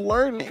place of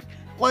learning?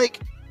 Like,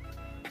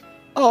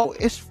 oh,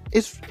 it's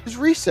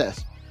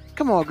recess.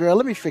 come on, girl,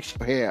 let me fix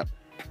your hair up.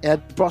 And I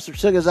brought some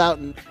sugars out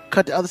and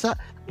cut the other side.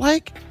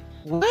 Like,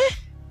 what?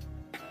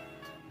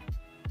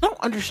 I don't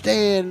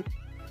understand.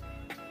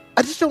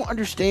 I just don't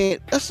understand.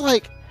 That's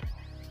like,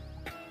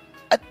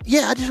 I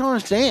just don't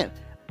understand.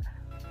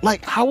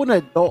 Like, how would an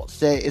adult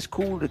say it's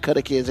cool to cut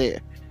a kid's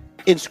hair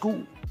in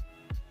school?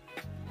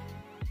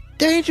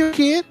 They ain't your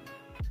kid.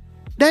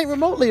 They ain't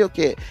remotely your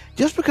kid.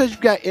 Just because you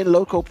got in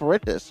loco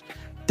parentis,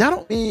 that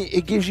don't mean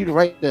it gives you the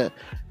right to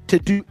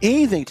do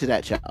anything to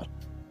that child,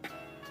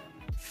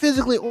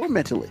 physically or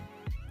mentally,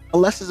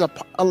 unless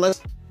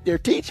they're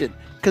teaching,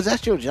 because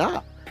that's your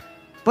job.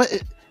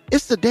 But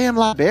it's the damn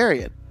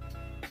librarian.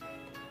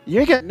 You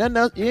ain't got nothing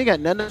else. You ain't got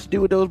nothing else to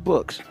do with those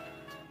books,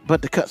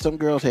 but to cut some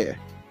girl's hair,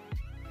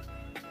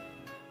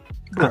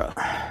 bruh.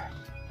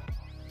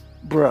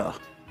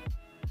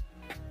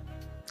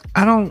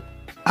 I don't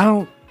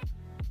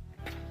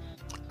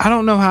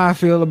know how I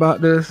feel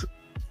about this.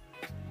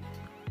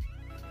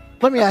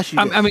 Let me ask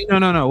you this. I mean,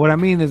 no. What I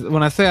mean is,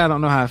 when I say I don't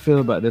know how I feel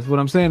about this, what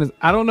I'm saying is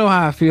I don't know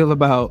how I feel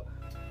about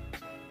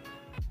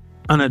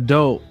an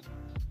adult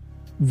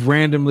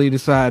randomly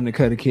deciding to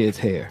cut a kid's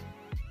hair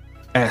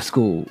at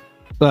school.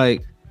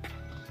 Like,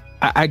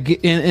 I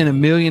get in $1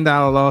 million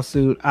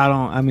lawsuit.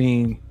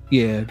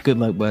 Yeah, good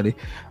luck, buddy. It's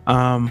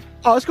gonna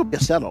be a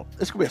settlement.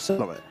 It's gonna be a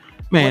settlement,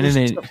 man. And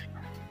then,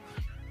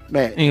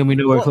 ain't gonna be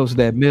nowhere close to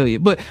that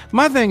million. But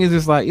my thing is,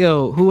 just like,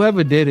 yo,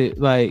 whoever did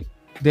it, like,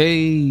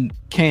 they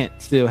can't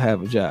still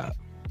have a job,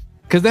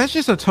 because that's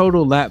just a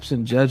total lapse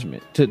in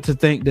judgment to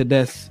think that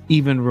that's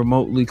even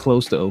remotely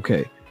close to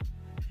okay.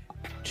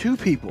 Two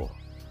people,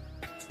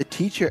 the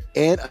teacher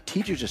and a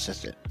teacher's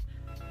assistant,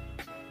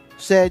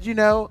 said,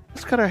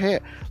 let's cut her hair.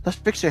 Let's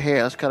fix her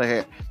hair. Let's cut her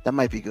hair. That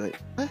might be good.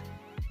 What?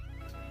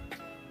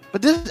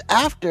 But this is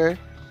after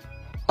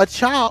a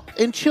child,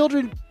 and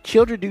children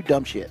do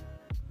dumb shit.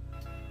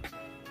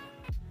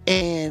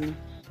 And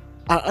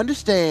I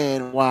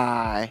understand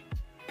why,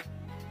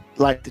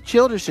 like the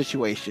children's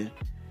situation.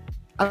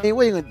 I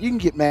mean, you can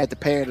get mad at the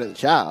parent of the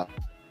child,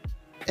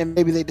 and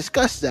maybe they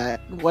discuss that,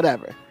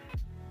 whatever,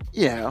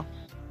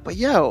 But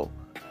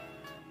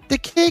the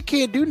kid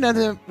can't do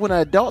nothing when an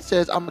adult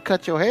says, "I'm gonna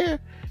cut your hair."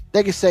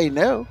 They can say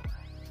no,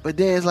 but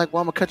then it's like,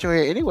 "Well, I'm gonna cut your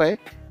hair anyway."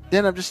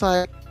 Then I'm just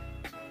like,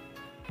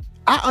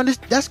 I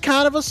understand. That's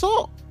kind of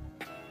assault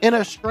in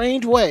a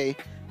strange way.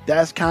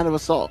 That's kind of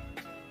assault.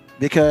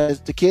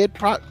 Because the kid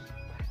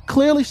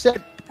probably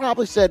said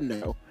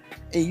no,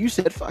 and you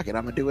said, "Fuck it,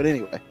 I'm gonna do it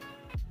anyway."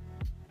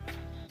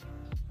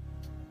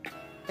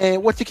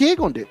 And what's the kid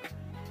gonna do?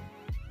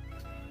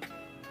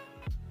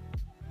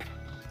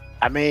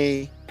 I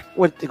mean,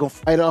 what, they gonna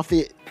fight off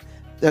the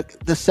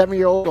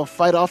 7-year-old gonna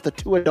fight off the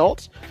two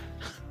adults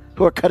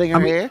who are cutting her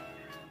hair?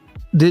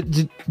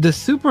 The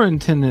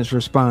superintendent's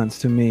response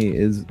to me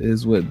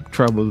is what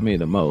troubles me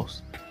the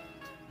most.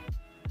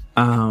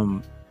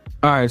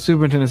 All right,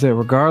 superintendent said,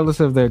 regardless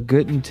of their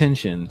good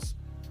intentions,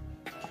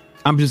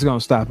 I'm just gonna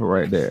stop it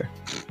right there.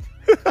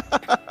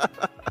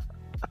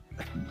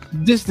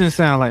 This didn't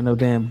sound like no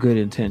damn good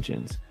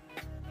intentions.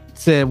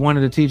 Said one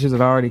of the teachers had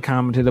already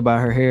commented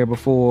about her hair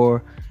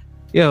before.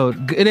 Yo,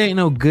 it ain't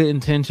no good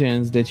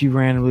intentions that you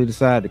randomly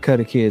decide to cut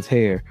a kid's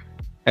hair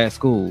at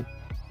school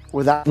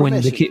without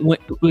permission. When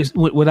the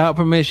kid without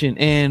permission,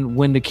 and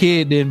when the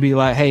kid didn't be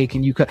like, "Hey,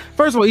 can you cut?"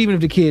 First of all, even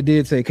if the kid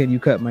did say, "Can you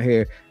cut my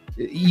hair?"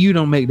 you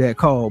don't make that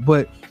call.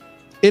 But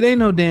it ain't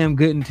no damn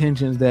good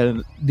intentions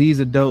that these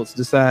adults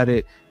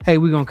decided, "Hey,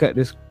 we're gonna cut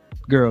this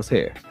girl's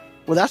hair."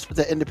 Well, that's what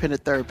the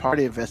independent third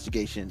party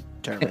investigation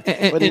determined.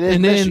 But it is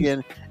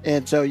Michigan,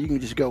 and so you can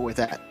just go with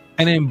that.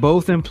 And then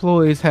both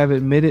employees have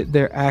admitted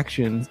their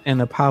actions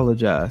and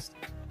apologized.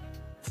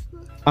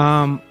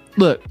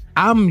 Look,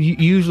 I'm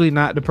usually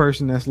not the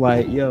person that's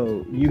like,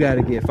 "Yo, you got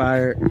to get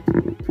fired."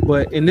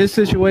 But in this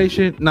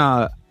situation,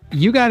 nah,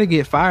 you got to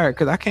get fired,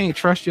 because I can't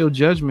trust your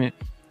judgment,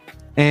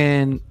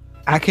 and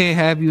I can't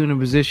have you in a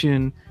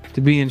position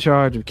to be in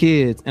charge of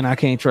kids, and I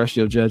can't trust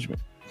your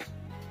judgment.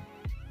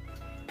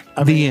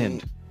 The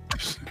end.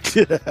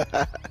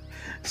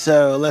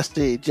 So let's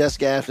see.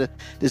 Jessica, after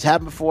this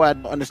happened before, I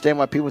don't understand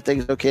why people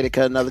think it's okay to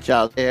cut another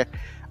child's hair.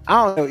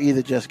 I don't know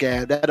either,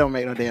 Jessica. That don't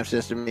make no damn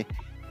sense to me,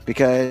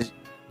 because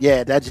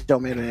that just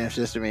don't make no damn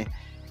sense to me.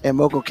 And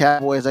Moco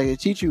Cowboy is like, the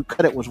teacher who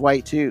cut it was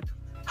white too.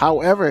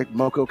 However,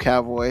 Moco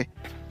Cowboy,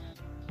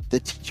 the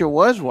teacher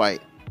was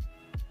white.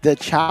 The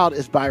child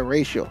is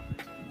biracial,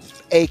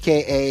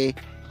 aka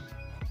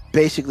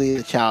basically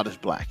the child is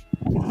black.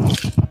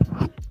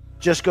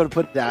 Just going to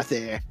put it out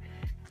there.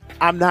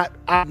 I'm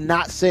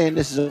not saying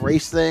this is a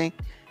race thing.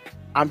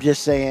 I'm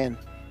just saying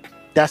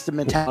that's the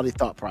mentality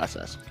thought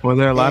process. Well,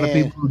 there are a lot of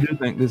people who do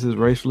think this is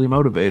racially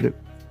motivated.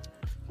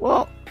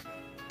 Well,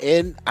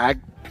 and I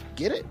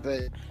get it,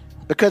 but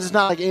because it's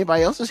not like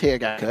anybody else's hair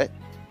got cut.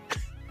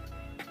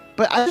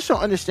 But I just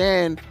don't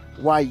understand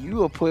why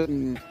you are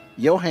putting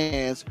your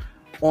hands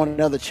on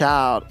another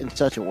child in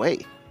such a way.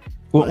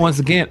 Well, once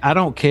again, I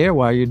don't care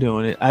why you're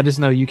doing it. I just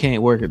know you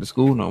can't work at the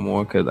school no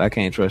more, because I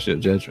can't trust your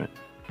judgment.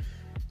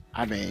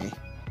 I mean,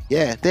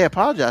 yeah, they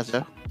apologize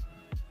though.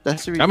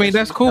 That's the I mean,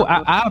 that's cool.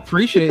 I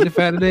appreciate the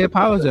fact that they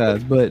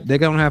apologize, but they're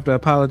gonna have to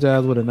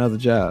apologize with another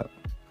job.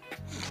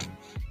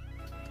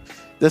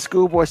 The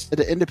school board said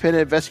the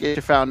independent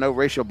investigation found no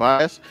racial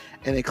bias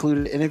and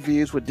included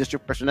interviews with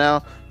district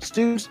personnel,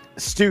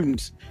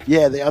 students,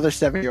 yeah, the other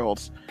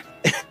 7-year-olds,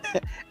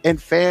 and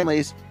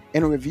families,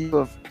 in a review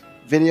of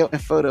video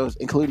and photos,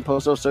 including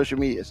posts on social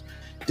medias.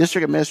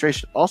 District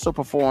administration also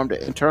performed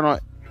an internal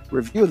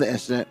review of the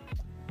incident.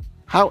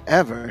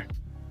 However,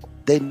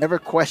 they never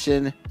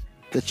questioned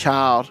the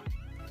child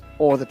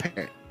or the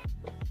parent.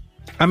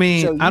 I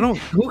mean,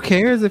 who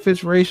cares if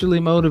it's racially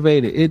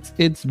motivated?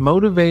 It's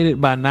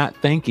motivated by not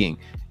thinking,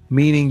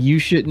 meaning you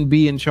shouldn't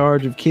be in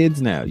charge of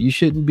kids now. You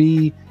shouldn't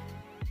be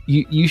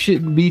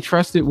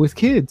trusted with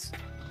kids.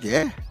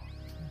 Yeah.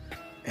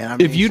 And I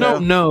mean, if you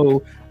don't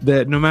know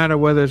that no matter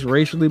whether it's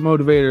racially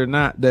motivated or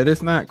not, that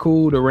it's not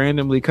cool to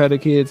randomly cut a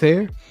kid's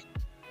hair,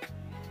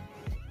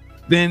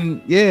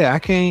 then yeah, I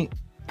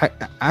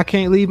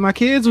can't leave my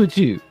kids with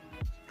you.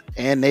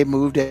 And they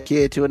moved that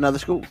kid to another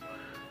school.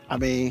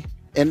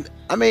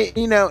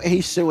 You know,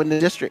 he's suing the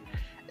district.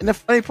 And the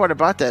funny part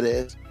about that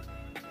is,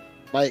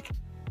 like,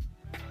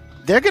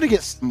 they're going to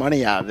get some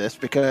money out of this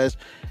because,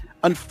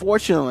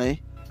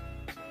 unfortunately,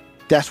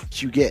 that's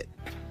what you get.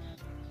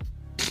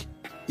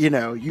 You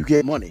know, you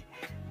get money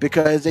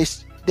because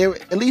they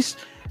at least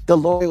the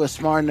lawyer was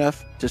smart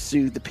enough to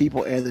sue the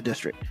people and the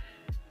district.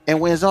 And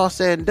when it's all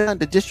said and done,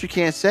 the district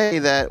can't say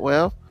that,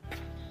 well,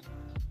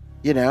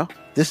 you know,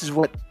 this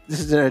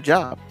is their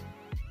job.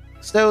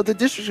 So the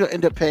district's going to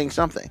end up paying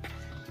something.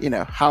 You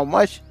know, how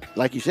much,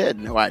 like you said,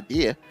 no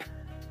idea.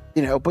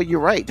 You know, but you're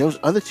right. Those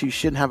other two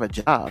shouldn't have a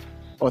job.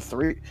 Or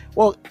 3.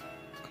 Well,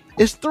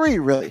 it's 3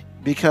 really,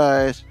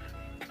 because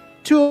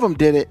 2 of them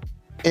did it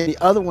and the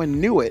other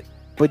one knew it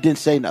but didn't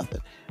say nothing.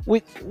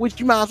 Which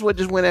you might as well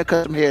just went and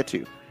cut some hair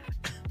too.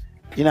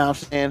 You know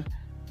what I'm saying?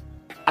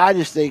 I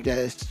just think that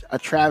it's a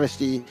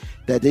travesty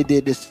that they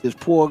did this to this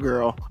poor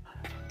girl,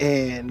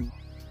 and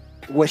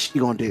what's she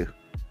gonna do?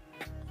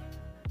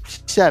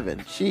 She's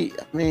 7. I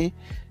mean,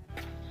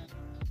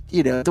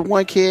 you know, the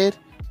one kid,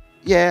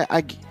 yeah,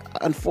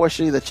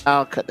 unfortunately the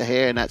child cut the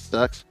hair and that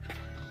sucks.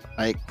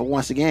 Like, but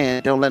once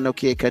again, don't let no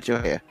kid cut your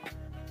hair.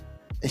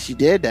 And she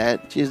did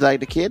that. She's like,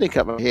 the kid didn't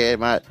cut my hair.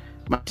 My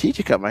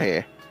teacher cut my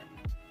hair.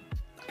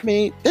 I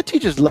mean, that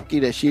teacher's lucky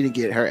that she didn't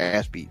get her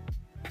ass beat.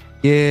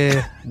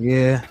 Yeah,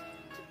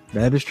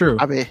 that is true.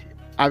 I mean,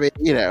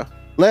 you know,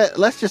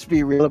 let's just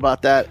be real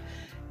about that,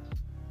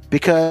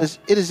 because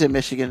it is in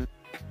Michigan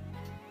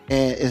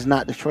and it's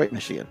not Detroit,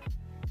 Michigan.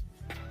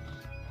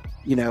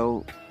 You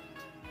know,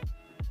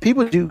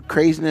 people do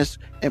craziness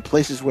in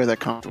places where they're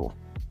comfortable.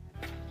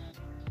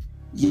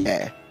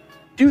 Yeah,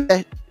 do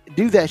that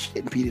shit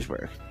in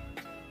Petersburg.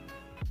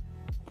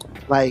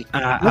 Like,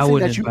 nothing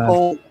that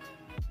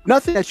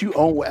you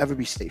own will ever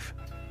be safe.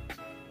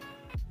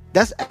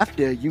 That's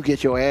after you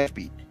get your ass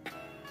beat.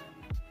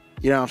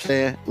 You know what I'm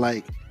saying?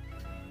 Like,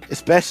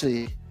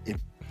 especially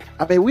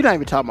we're not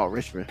even talking about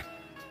Richmond.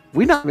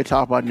 We're not even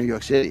talking about New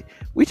York City.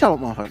 We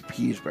talking about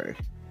Petersburg.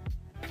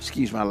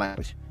 Excuse my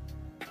language.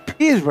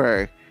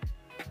 Petersburg,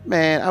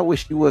 man. I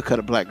wish you would cut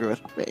a black girl.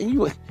 Man, you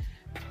would.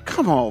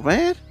 Come on,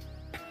 man,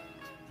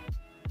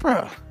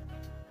 bro.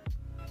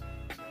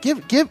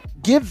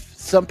 Give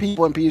some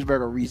people in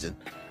Petersburg a reason.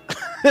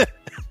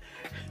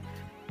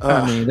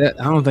 I mean, I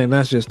don't think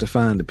that's just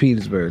defined to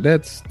Petersburg.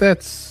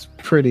 That's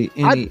pretty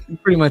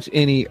much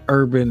any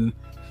urban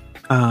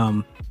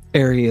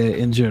area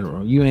in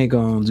general. You ain't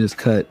gonna just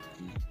cut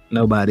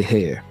nobody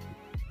hair.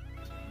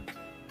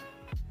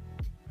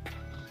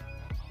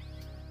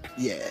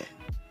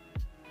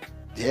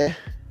 Yeah.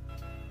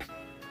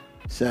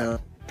 So,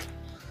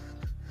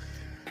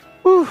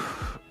 whew,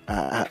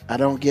 I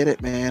don't get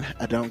it, man.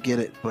 I don't get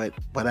it, but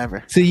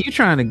whatever. See, you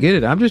trying to get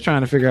it. I'm just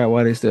trying to figure out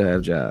why they still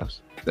have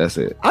jobs. That's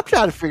it. I'm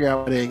trying to figure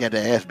out why they ain't got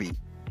their ass beat.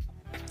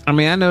 I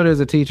mean, I know there's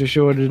a teacher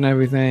shortage and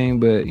everything,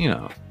 but you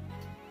know,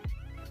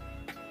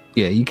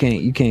 yeah, you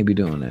can't be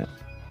doing that.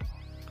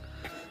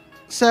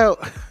 So,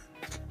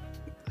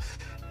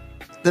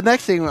 the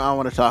next thing I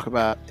want to talk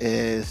about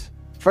is,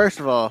 first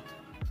of all,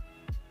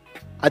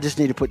 I just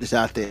need to put this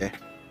out there.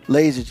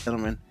 Ladies and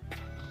gentlemen,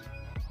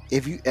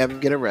 if you ever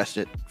get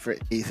arrested for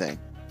anything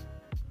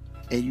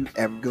and you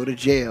ever go to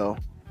jail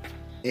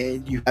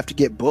and you have to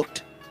get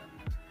booked,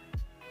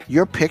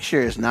 your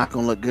picture is not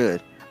going to look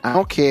good. I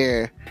don't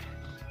care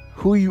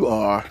who you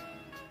are,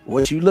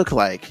 what you look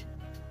like.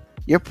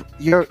 Your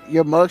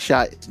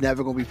mugshot is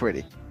never going to be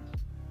pretty.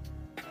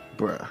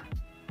 Bruh.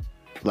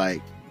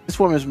 Like, this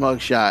woman's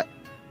mugshot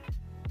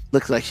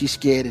looks like she's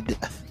scared to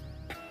death.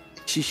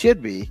 She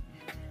should be,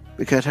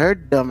 because her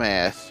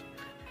dumbass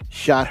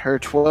shot her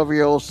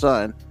 12-year-old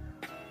son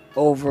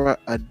over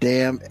a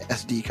damn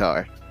SD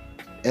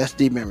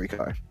memory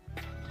card.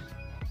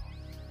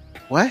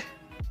 What?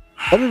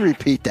 Let me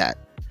repeat that.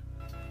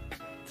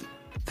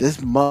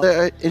 This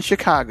mother in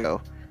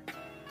Chicago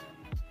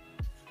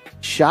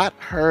shot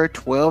her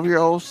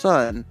 12-year-old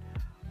son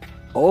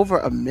over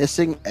a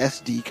missing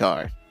SD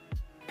card.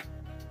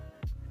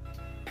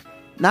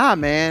 Nah,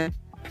 man.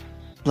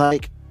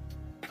 Like,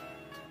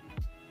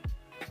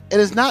 it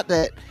is not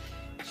that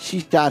she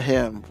shot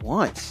him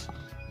once.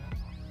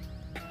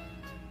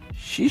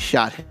 She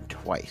shot him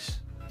twice.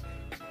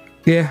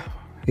 Yeah.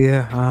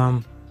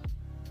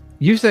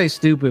 You say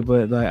stupid,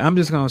 but like I'm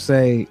just gonna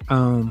say,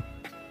 No,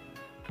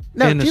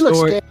 in the she looks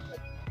story, scared.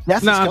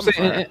 That's no, I'm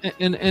saying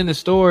in the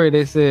story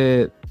they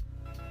said,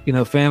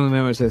 family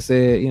members had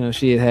said,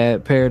 she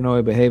had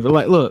paranoid behavior.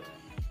 Like, look,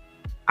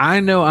 I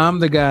know I'm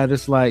the guy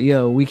that's like,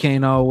 yo, we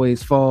can't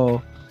always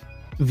fall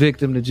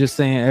victim to just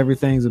saying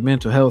everything's a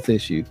mental health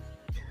issue.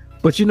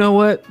 But you know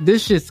what?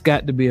 This shit's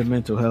got to be a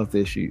mental health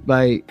issue.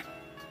 Like,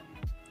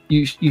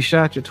 you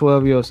shot your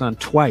 12-year-old son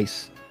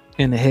twice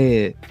in the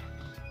head,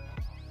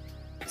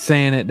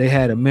 saying that they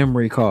had a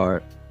memory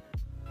card,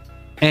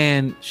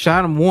 and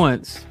shot him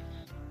once,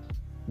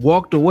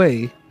 walked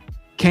away,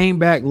 came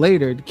back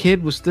later, the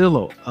kid was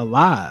still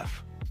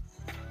alive,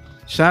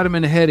 shot him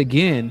in the head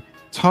again,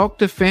 talked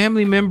to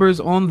family members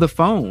on the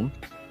phone,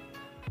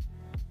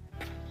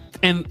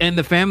 and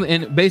the family,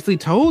 and basically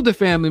told the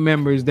family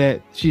members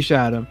that she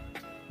shot him.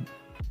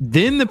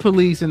 Then the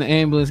police and the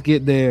ambulance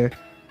get there,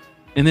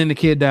 and then the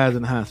kid dies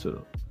in the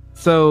hospital.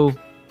 So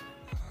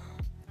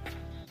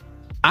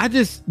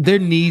there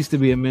needs to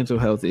be a mental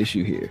health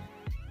issue here.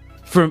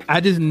 I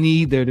just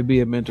need there to be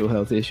a mental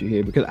health issue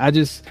here, because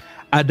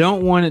I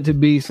don't want it to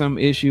be some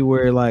issue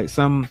where like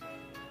some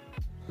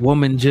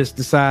woman just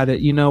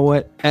decided, you know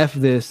what, F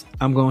this,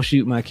 I'm going to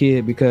shoot my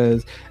kid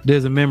because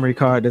there's a memory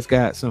card that's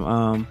got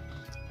some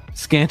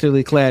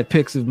scantily clad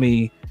pics of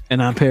me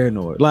and I'm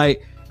paranoid.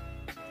 Like,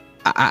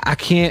 I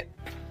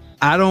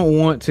don't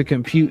want to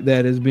compute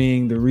that as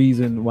being the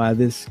reason why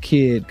this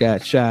kid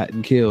got shot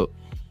and killed.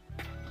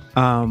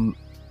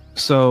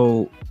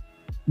 So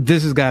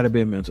this has got to be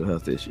a mental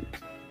health issue.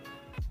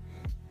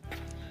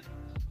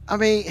 I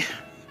mean,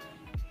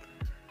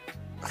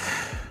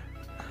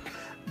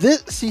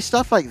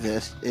 stuff like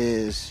this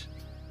is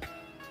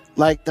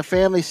like the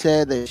family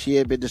said that she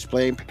had been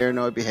displaying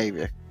paranoid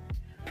behavior.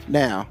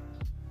 Now,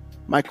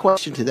 my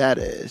question to that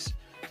is,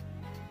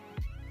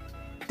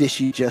 did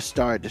she just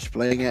start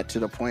displaying it to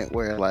the point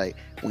where, like,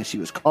 when she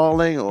was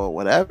calling or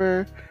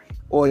whatever,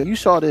 or you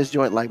saw this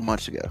joint like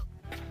months ago?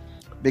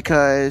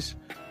 Because,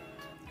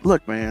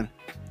 look, man,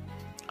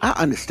 I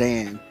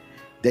understand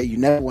that you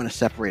never want to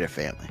separate a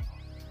family.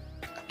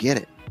 I get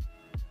it.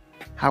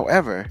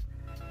 However,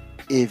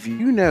 if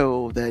you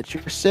know that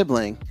your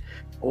sibling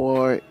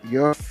or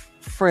your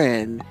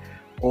friend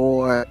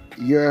or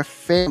your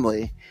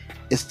family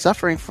is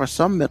suffering from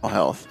some mental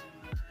health,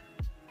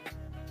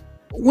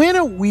 when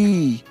are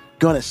we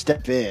gonna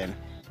step in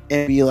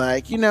and be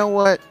like, you know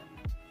what,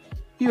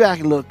 you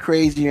acting a little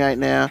crazy right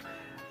now,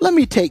 let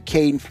me take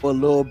Caden for a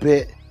little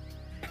bit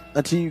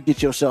until you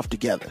get yourself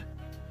together?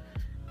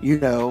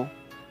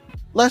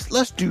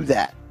 Let's do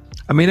that.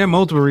 I mean, there are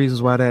multiple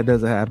reasons why that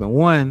doesn't happen.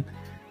 One,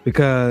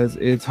 because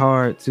it's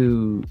hard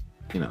to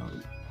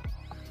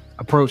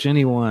approach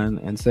anyone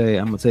and say,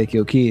 I'm gonna take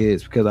your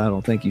kids because I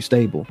don't think you're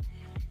stable.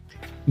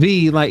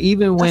 Like,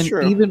 even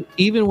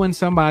when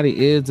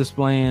somebody is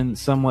displaying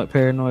somewhat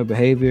paranoid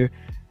behavior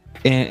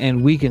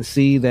and we can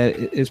see that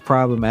it's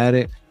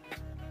problematic,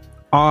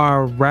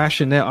 our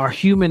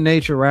human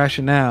nature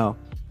rationale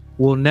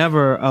will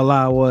never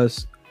allow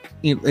us,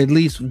 at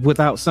least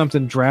without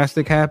something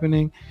drastic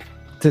happening,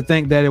 to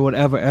think that it would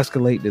ever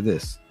escalate to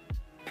this.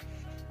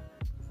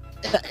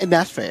 And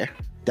that's fair.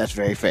 That's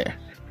very fair.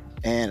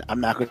 And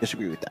I'm not going to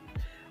disagree with that.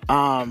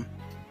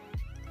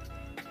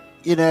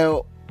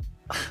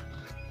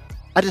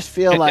 I just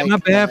feel like... Am I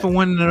bad for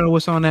wanting to know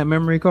what's on that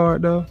memory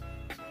card, though?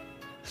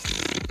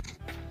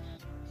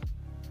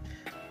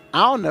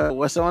 I don't know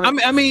what's on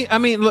it. I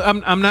mean, look,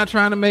 I'm not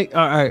trying to make...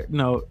 All right,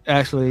 no,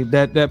 actually,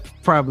 that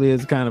probably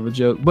is kind of a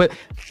joke, but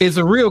it's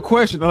a real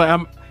question.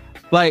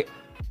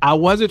 I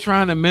wasn't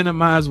trying to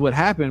minimize what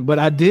happened, but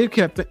I did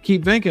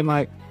keep thinking,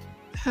 like,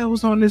 what the hell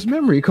was on this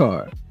memory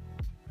card?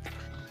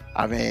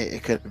 I mean,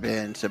 it could have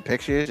been some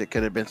pictures. It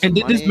could have been some And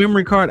did money. this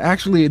memory card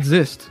actually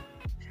exist?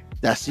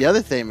 That's the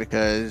other thing,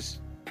 because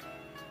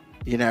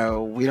we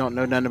don't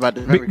know nothing about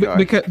the memory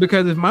card.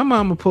 Because if my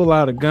mama pull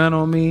out a gun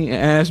on me and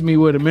ask me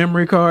where the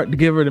memory card, to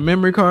give her the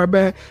memory card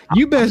back,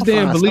 you best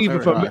damn believe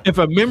if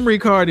a memory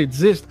card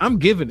exists, I'm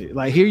giving it.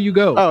 Like, here you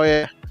go. Oh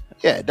yeah,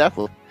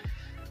 definitely.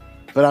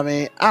 But I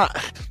mean,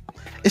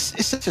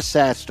 it's such a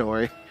sad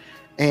story,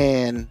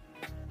 and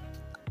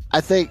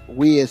I think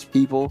we as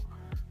people,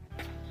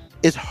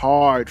 it's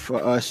hard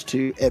for us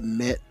to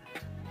admit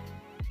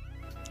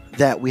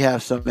that we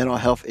have some mental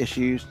health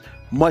issues,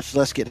 much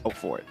less get help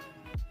for it.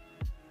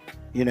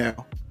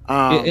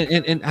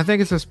 And I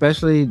think it's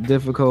especially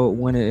difficult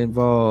when it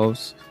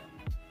involves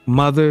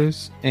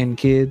mothers and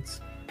kids.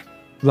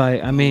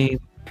 Like, I mean,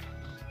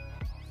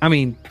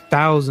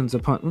 thousands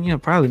upon,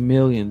 probably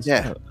millions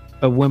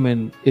of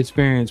women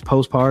experience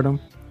postpartum,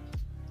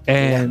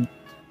 and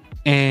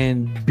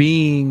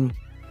being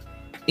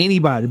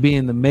anybody,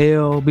 being the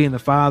male, being the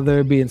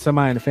father, being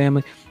somebody in the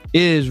family,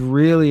 it is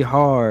really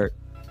hard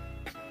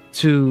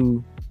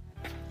to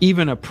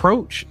even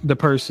approach the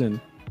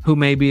person who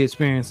may be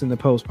experiencing the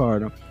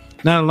postpartum.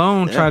 Not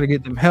alone try to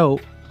get them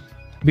help,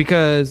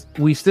 because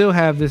we still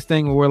have this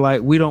thing where we're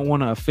like, we don't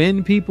want to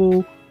offend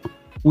people.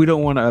 We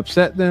don't want to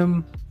upset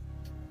them.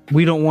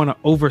 We don't want to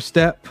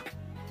overstep.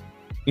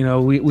 You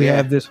know, we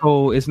have this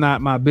whole "it's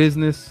not my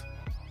business"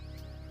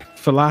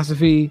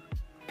 philosophy.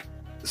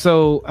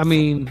 So, I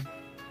mean,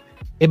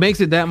 it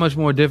makes it that much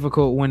more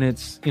difficult when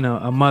it's, you know,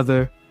 a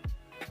mother,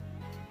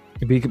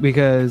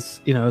 because,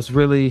 you know, it's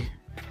really,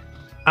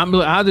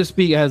 I'll just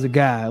speak as a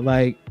guy.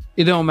 Like,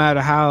 it don't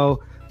matter how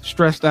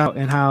stressed out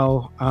and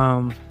how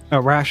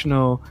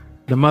irrational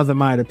the mother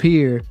might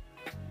appear.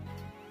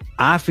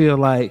 I feel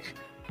like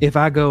if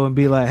I go and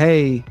be like,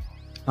 hey,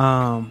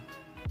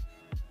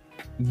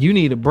 you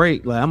need a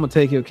break, like, I'm gonna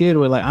take your kid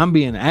away, like, I'm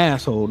being an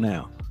asshole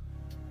now.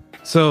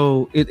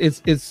 So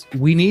it's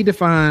we need to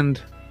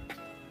find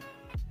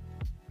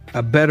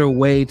a better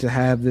way to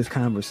have this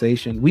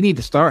conversation. We need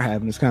to start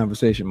having this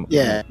conversation.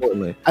 Yeah,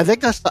 I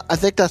think that's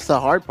the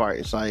hard part.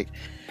 It's like,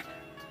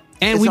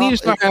 and we need to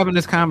start having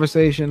this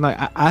conversation. Like,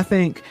 I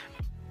think,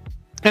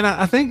 and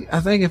I think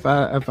if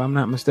I'm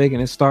not mistaken,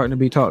 it's starting to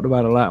be talked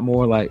about a lot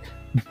more. Like,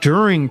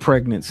 during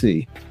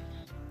pregnancy,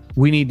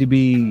 we need to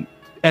be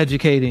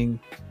educating,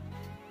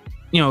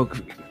 you know,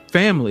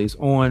 families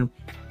on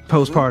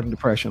postpartum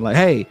depression. Like,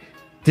 hey,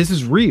 this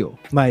is real.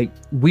 Like,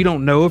 we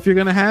don't know if you're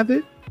gonna have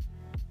it,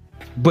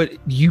 but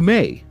you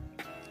may.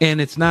 And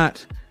it's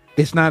not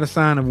a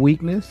sign of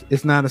weakness.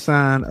 It's not a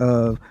sign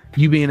of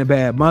you being a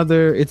bad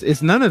mother.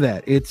 It's none of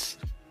that. It's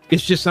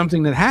just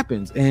something that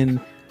happens,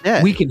 and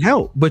we can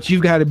help. But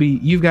you've got to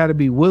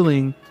be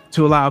willing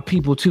to allow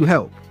people to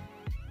help.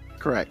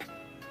 Correct.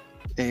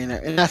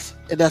 And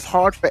that's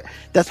hard for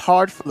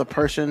the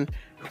person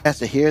who has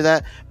to hear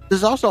that.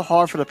 It's also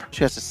hard for the person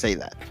who has to say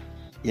that.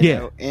 You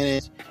know?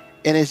 And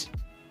it's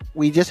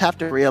we just have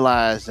to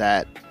realize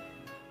that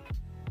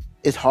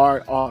it's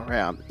hard all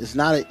around. It's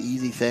not an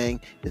easy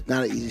thing. It's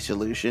not an easy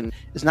solution.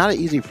 It's not an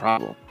easy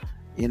problem,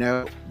 you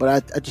know.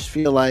 But I just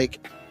feel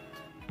like,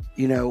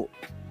 you know,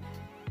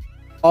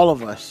 all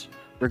of us,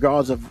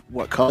 regardless of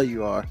what color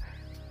you are,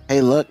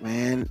 hey, look,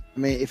 man. I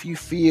mean, if you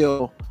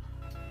feel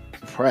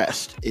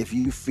depressed, if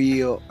you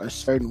feel a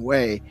certain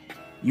way,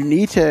 you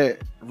need to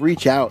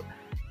reach out.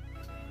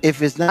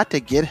 If it's not to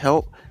get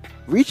help,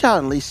 reach out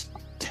and at least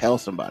tell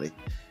somebody.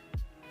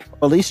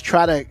 Or at least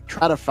try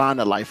to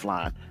find a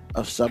lifeline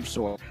of some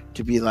sort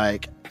to be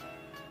like,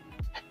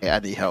 hey, I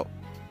need help,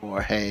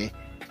 or hey,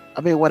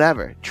 I mean,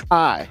 whatever.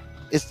 Try.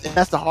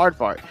 That's the hard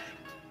part,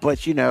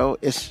 but you know,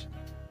 it's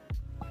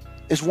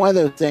one of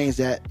those things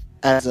that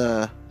as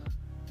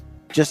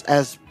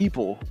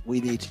people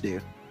we need to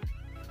do.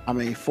 I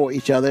mean, for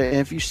each other. And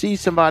if you see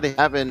somebody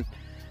having,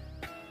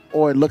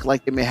 or look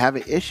like they may have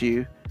an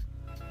issue,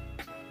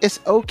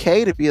 it's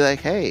okay to be like,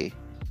 hey,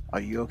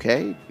 are you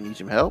okay? Do you need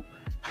some help?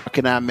 How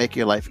can I make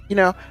your life, you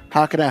know,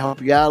 how can I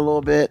help you out a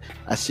little bit?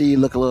 I see you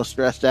look a little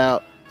stressed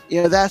out,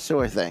 you know, that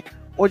sort of thing.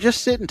 Or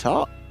just sit and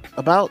talk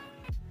about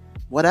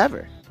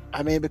whatever.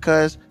 I mean,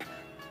 because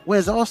when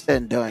it's all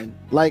said and done,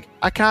 like,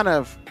 I kind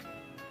of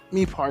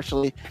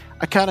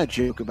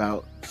joke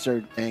about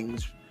certain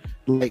things.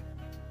 Like,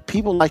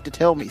 people like to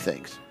tell me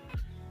things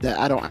that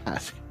I don't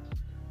ask.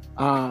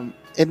 And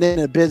then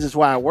the business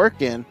where I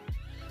work in,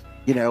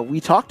 you know, we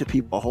talk to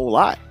people a whole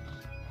lot.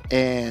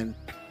 And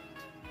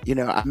you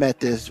know, I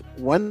met this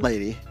one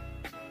lady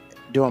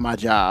doing my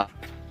job,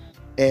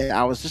 and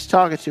I was just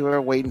talking to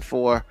her, waiting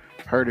for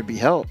her to be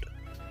helped.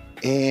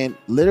 And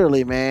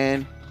literally,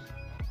 man,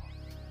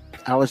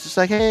 I was just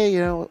like, hey, you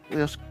know,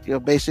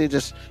 basically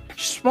just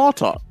small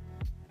talk.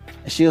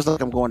 And she was like,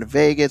 I'm going to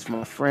Vegas with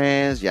my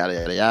friends, yada,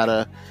 yada,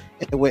 yada.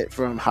 And it went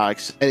from how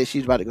excited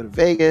she's about to go to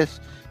Vegas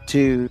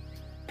to,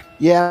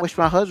 yeah, I wish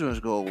my husband was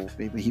going with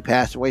me, but he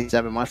passed away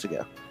 7 months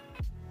ago.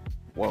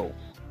 Whoa.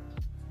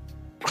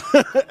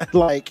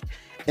 Like,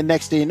 and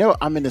next thing you know,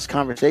 I'm in this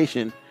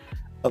conversation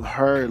of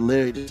her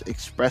literally just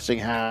expressing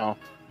how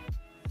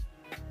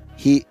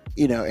he,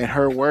 you know, in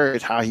her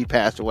words, how he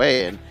passed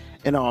away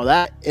and all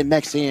that. And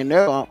next thing you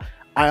know,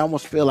 I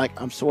almost feel like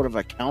I'm sort of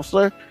a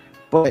counselor,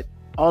 but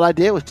all I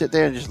did was sit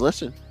there and just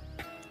listen.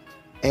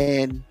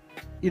 And,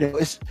 you know,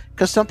 it's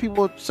because some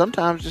people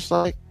sometimes just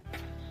like,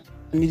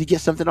 I need to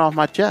get something off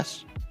my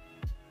chest.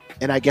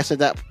 And I guess at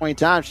that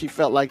point in time, she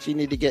felt like she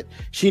needed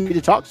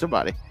to talk to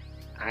somebody.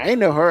 I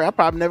ain't know her. I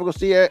probably never gonna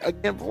see her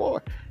again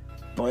before.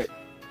 But,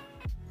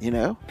 you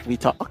know, we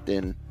talked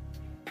and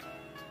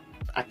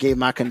I gave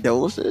my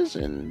condolences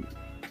and,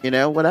 you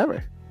know,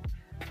 whatever.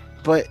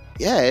 But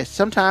yeah,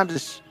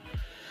 sometimes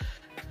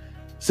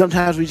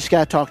we just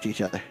gotta talk to each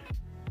other.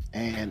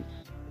 And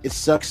it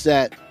sucks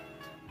that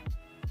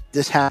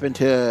this happened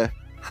to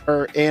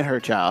her and her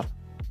child,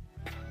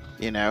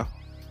 you know,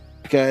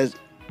 because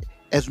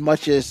as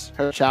much as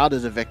her child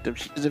is a victim,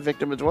 she's a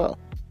victim as well,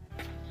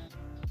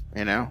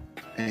 you know.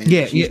 And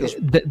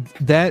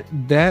that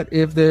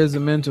if there's a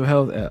mental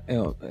health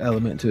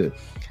element to it.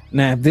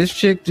 Now, if this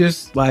chick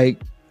just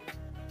like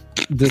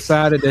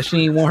decided that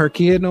she ain't want her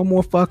kid no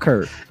more, fuck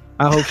her.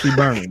 I hope she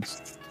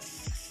burns.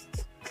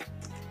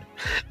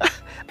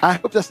 I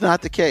hope that's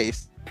not the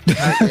case.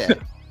 Yeah.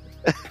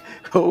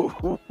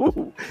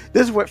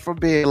 This went from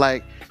being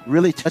like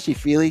really touchy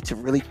feely to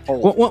really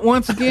cold.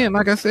 Once again,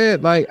 like I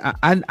said, like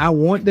I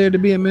want there to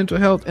be a mental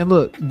health. And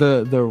look,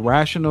 the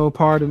rational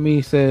part of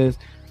me says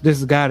this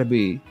has got to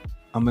be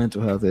a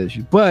mental health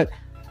issue, but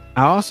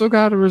I also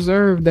got to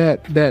reserve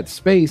that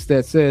space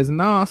that says,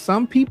 nah,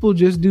 some people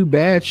just do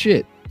bad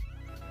shit.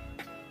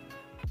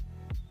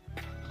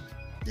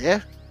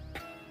 Yeah.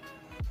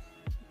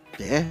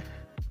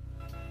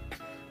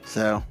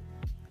 So,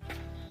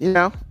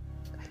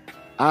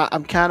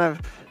 I'm kind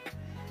of,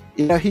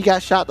 he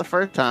got shot the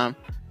first time,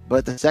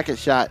 but the second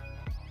shot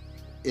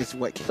is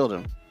what killed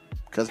him,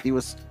 because he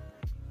was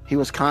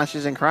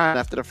conscious and crying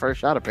after the first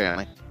shot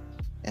apparently,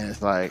 and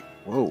it's like,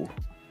 whoa,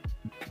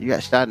 you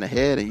got shot in the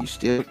head and you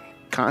still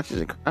conscious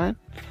and crying,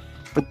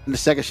 but the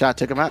second shot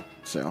took him out.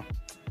 So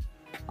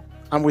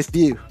I'm with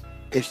you.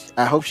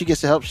 I hope she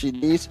gets the help she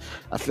needs.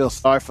 I feel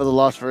sorry for the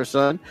loss of her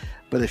son,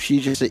 but if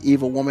she's just an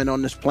evil woman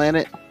on this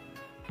planet,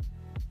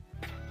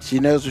 she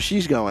knows where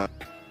she's going.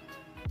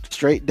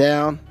 Straight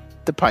down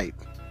the pipe.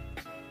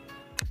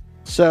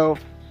 So,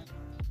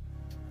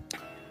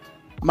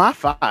 my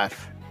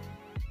 5.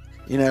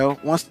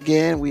 Once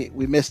again, we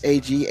missed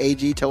AG.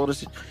 AG told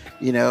us,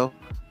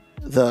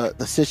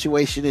 the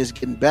situation is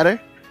getting better.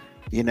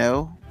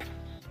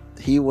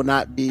 He will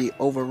not be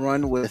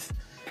overrun with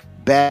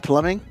bad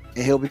plumbing,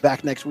 and he'll be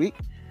back next week.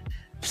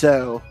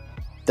 So,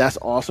 that's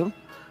awesome.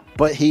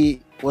 But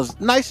he was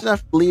nice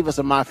enough to leave us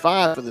a my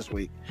 5 for this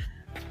week.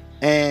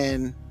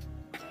 And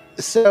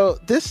so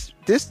this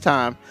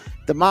time,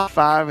 the my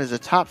 5 is the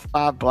top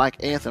 5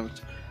 black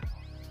anthems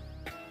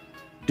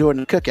during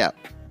the cookout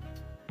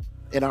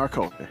in our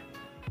culture.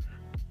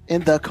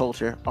 In the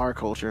culture, our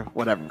culture,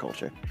 whatever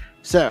culture.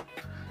 So,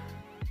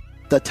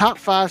 the top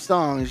 5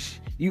 songs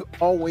you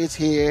always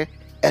hear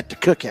at the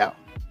cookout.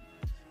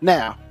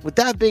 Now, with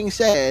that being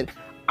said,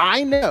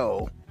 I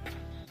know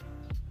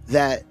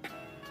that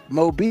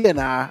Moby and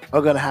I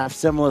are going to have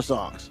similar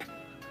songs.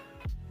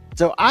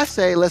 So I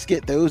say let's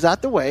get those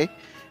out the way,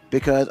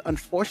 because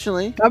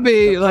unfortunately, I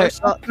mean,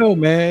 no,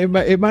 man,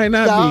 it might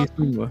not be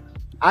similar.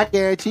 I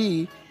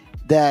guarantee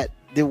that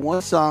the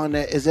one song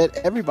that is at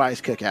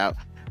everybody's cookout,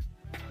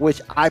 which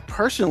I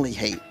personally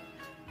hate,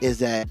 is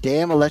that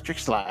damn Electric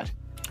Slide.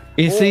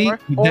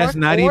 That's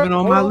not even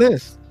on my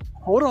list.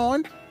 Hold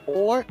on.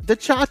 Or the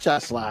Cha-Cha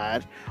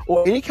Slide,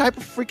 or any type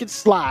of freaking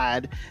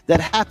slide that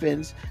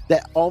happens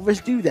that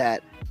always do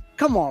that.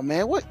 Come on,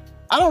 man. What?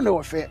 I don't know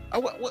if it's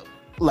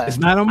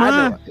not on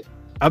mine.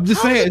 I'm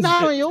just saying it's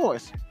not on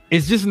yours.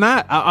 It's just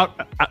not.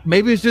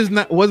 Maybe it's just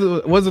not. Was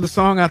it a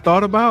song I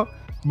thought about?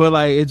 But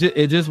like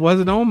it just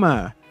wasn't on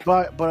mine.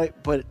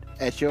 But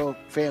at your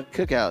fan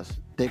cookouts,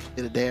 they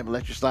play the damn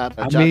Electric Slide.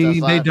 I mean,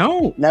 slide. They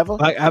don't. Never.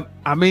 Like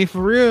I mean,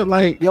 for real.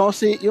 Like you don't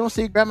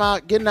see Grandma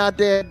getting out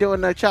there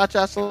doing the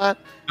Cha-Cha Slide.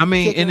 I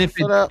mean, and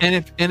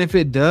if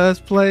it does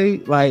play,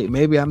 like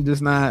maybe I'm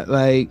just not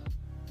like.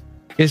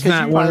 It's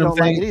not one of those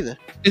things. Like it either.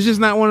 It's just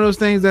not one of those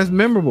things that's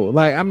memorable.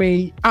 Like I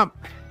mean,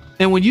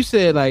 and when you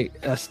said like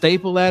a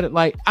staple at it,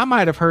 like I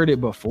might have heard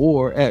it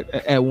before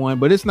at one,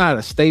 but it's not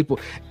a staple.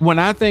 When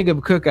I think of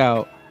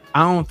cookout,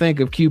 I don't think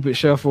of Cupid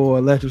Shuffle or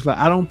Electric Slide.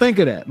 I don't think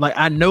of that. Like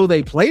I know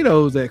they play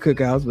those at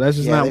cookouts, but that's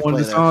just not one of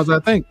the songs I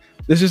think.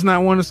 It's just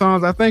not one of the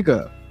songs I think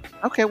of.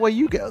 Okay, well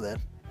you go then.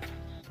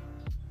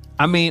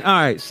 I mean, all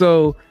right.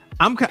 So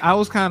I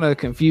was kind of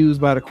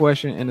confused by the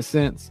question in a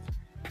sense,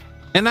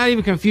 and not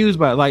even confused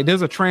by it. Like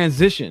there's a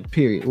transition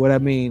period. What I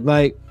mean,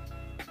 like,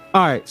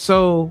 all right,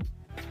 so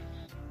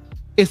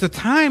it's a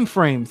time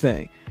frame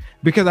thing,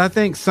 because I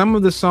think some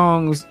of the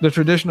songs, the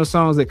traditional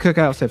songs at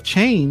cookouts, have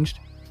changed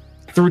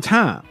through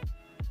time.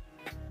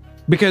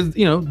 Because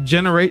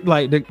generate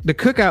like the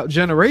cookout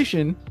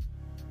generation,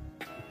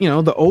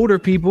 the older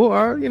people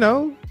are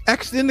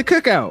X'd in the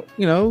cookout,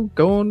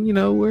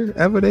 going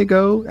wherever they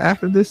go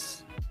after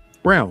this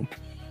realm.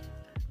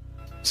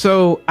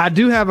 So I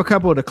do have a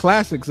couple of the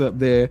classics up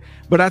there,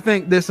 but I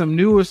think there's some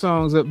newer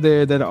songs up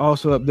there that are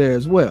also up there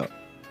as well.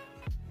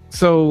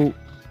 So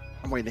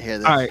I'm waiting to hear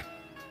this. All right.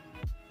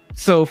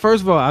 So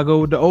first of all, I go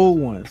with the old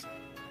ones.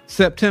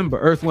 September,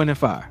 Earth, Wind, and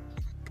Fire.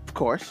 Of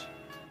course.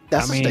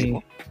 That's a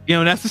staple.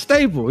 That's a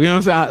staple. You know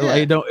what I'm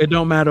saying? Yeah. Like, it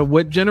don't matter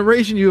what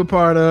generation you're a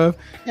part of.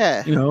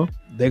 Yeah.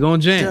 They're gonna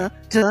jam.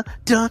 Yeah,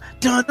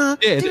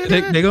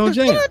 they're gonna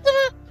jam.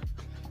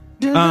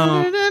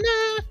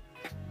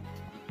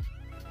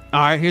 All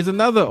right, here's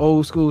another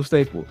old school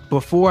staple.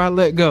 Before I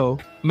Let Go,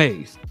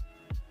 Maze.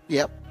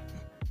 Yep.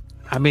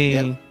 I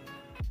mean,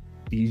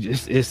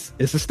 it's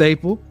a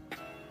staple.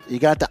 You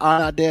got the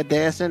aunt out there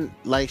dancing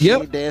like she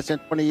ain't dancing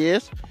 20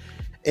 years.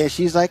 And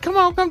she's like, come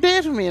on, come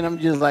dance with me. And I'm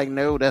just like,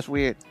 no, that's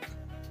weird.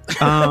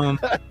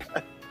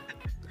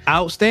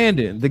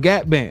 Outstanding, the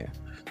Gap Band.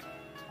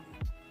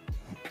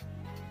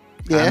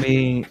 Yeah. I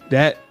mean,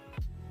 that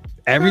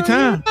every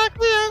time.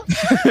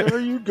 There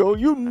you go.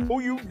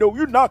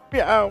 You knocked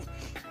me out.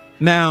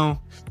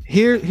 Now,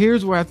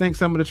 here's where I think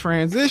some of the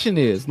transition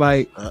is.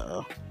 Like,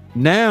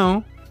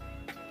 now,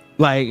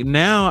 Like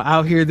now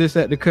I'll hear this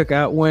at the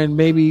cookout when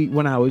maybe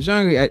when I was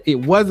younger, it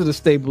wasn't a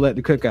staple at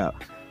the cookout.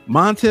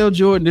 Montel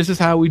Jordan, this is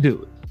how we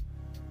do it.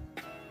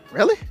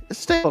 Really? It's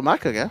a staple of my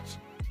cookouts.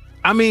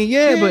 I mean,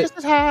 yeah, but this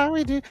is how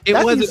we do. It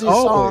wasn't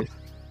always.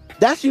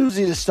 That's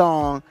usually the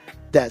song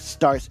that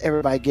starts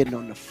everybody getting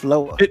on the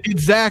floor.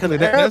 Exactly.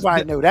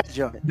 Everybody know that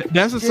joint.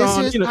 That's a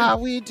song. This is how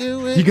we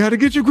do it. You got to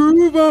get your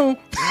groove on.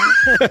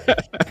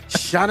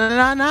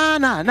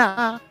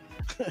 Sha-na-na-na-na-na.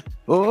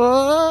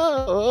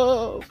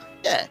 Oh,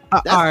 yeah.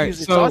 That's all right,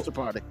 usually so starts the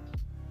party.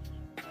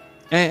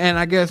 And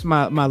I guess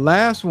my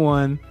last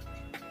one,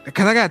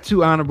 because I got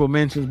 2 honorable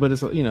mentions, but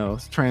it's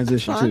it's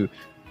transition too.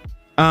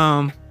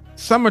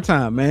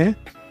 Summertime, man.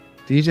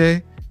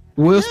 DJ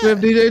Will Smith,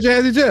 DJ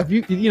Jazzy Jeff.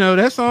 You know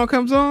that song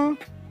comes on.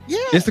 Yeah,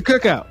 it's the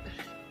cookout.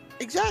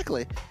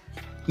 Exactly.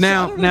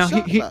 Now,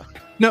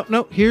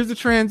 here's the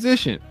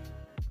transition,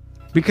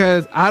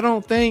 because I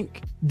don't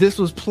think this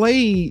was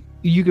played.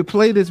 You could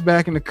play this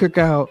back in the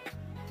cookout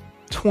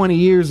 20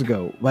 years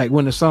ago, like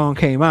when the song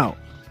came out.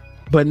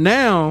 But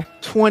now,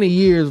 20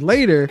 years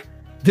later,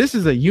 this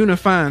is a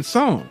unifying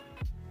song.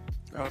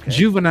 Okay.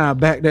 Juvenile,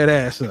 back that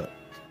ass up.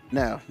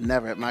 No,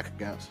 never at my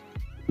cookouts.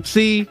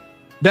 See,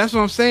 that's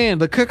what I'm saying.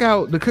 The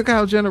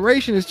cookout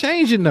generation is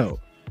changing though.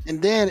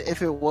 And then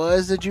if it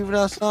was the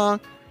Juvenile song,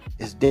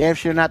 it's damn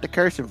sure not the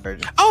cursing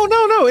version. Oh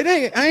no, it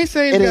ain't. I ain't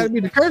saying it got to be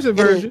the cursing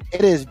version.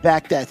 It is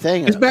back that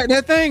thing. It's back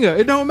that thing up.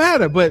 It don't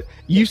matter, but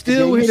you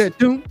still hear that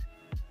doom,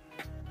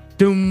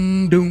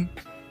 doom, doom.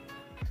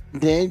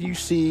 Then you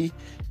see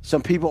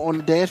some people on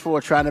the dance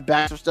floor trying to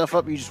back some stuff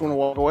up. You just want to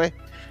walk away.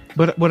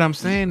 But what I'm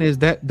saying is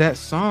that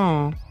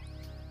song,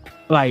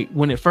 like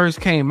when it first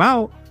came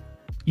out,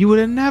 you would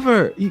have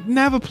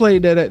never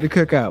played that at the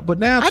cookout. But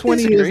now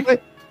 20 years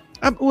later,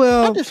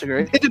 I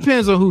disagree. It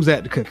depends on who's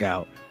at the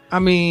cookout. I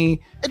mean,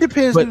 it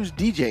depends who's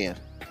DJing.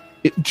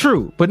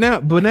 True, but now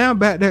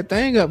back that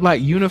thing up,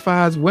 like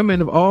unifies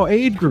women of all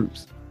age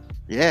groups.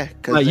 Yeah,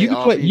 because like you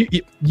can play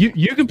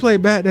you can play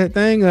back that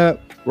thing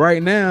up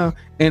right now,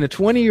 and the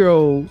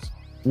 20-year-olds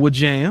will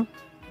jam.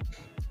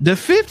 The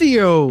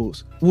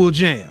 50-year-olds will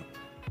jam,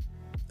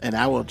 and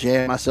I will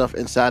jam myself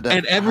inside that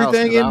and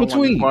everything in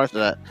between. Parts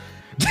of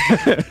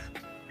that,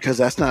 because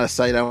that's not a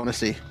sight I want to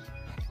see.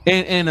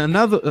 And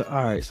another,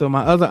 all right. So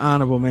my other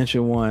honorable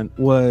mention one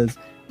was,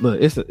 look,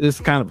 it's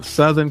kind of a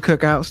Southern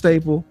cookout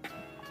staple.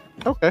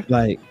 Okay,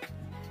 like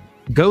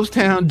Ghost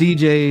Town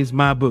DJs,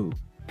 My Boo.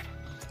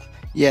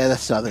 Yeah,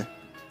 that's Southern.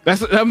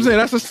 I'm saying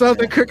that's a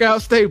Southern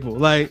cookout staple.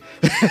 Like,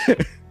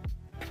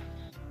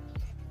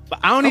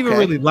 I don't even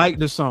really like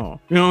the song.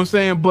 You know what I'm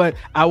saying? But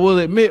I will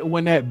admit,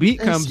 when that beat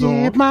comes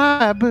on,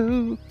 My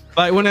Boo.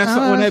 Like when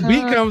that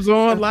beat comes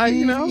on, like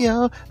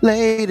your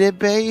lady,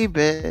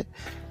 baby.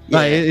 Yeah.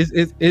 Like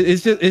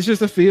it's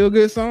just a feel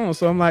good song.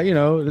 So I'm like,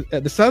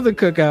 at the Southern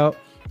cookout,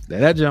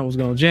 that jump was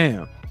gonna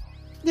jam.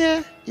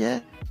 Yeah,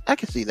 I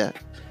can see that.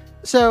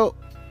 So,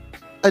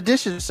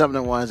 addition to some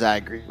of the ones I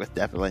agree with,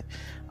 definitely.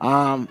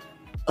 A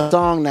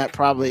song that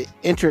probably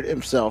entered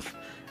himself.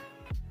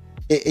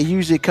 It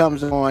usually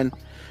comes on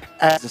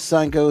as the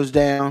sun goes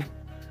down.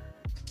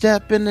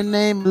 Step in the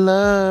name of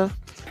love.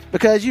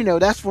 Because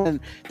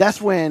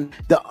that's when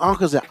the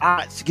uncles and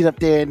aunts get up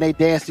there and they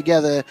dance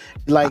together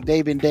like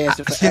they've been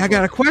dancing forever. See, I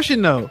got a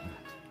question though.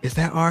 Is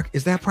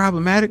that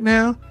problematic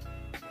now?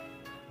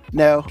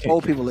 No, okay.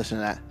 Old people listen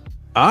to that.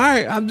 All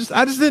right, I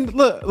just didn't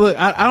look.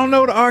 I don't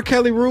know the R.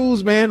 Kelly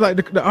rules, man. Like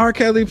the R.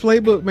 Kelly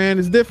playbook, man,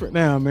 is different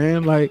now,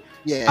 man. Like,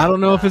 I don't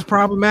know if it's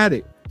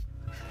problematic.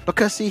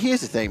 Because see,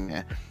 here's the thing,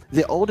 man.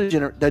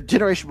 The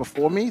generation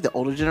before me, the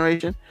older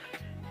generation,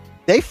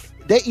 they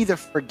either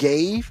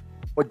forgave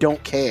or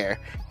don't care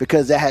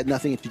because that had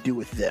nothing to do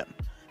with them.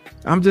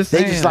 I'm just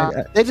saying.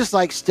 They just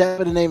like Step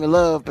in the Name of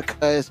Love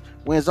because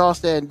when it's all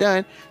said and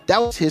done,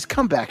 that was his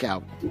comeback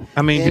album.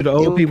 I mean, do the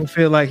old people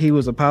feel like he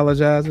was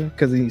apologizing?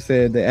 Because he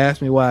said, they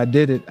asked me why I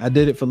did it. I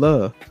did it for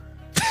love.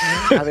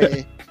 I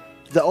mean,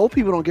 the old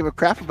people don't give a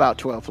crap about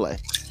 12 Play.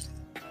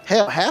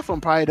 Hell, half of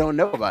them probably don't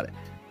know about it.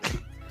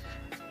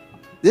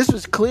 This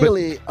was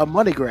clearly a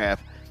money grab.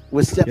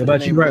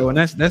 But you're right. When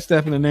that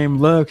Step in the Name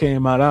of Love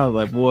came out, I was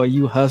like, boy,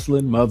 you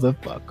hustling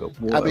motherfucker,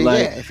 boy. I mean,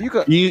 like, if you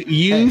could,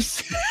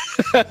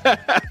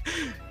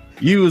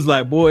 you was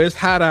like, boy, it's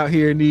hot out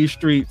here in these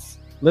streets.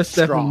 Let's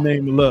step in the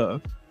name of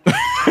love.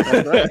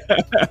 That's right.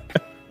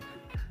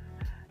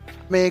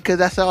 Man, because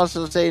that's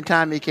also the same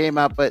time he came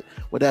out, but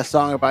with that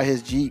song about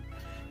his Jeep,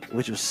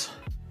 which was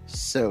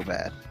so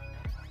bad.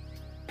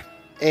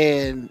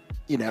 And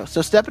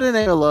so Step in the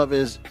Name of Love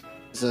is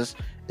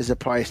a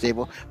party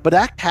staple, but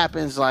that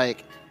happens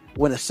like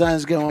when the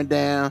sun's going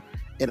down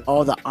and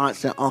all the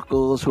aunts and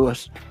uncles who are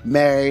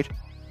married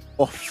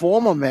or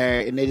former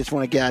married and they just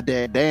want to get out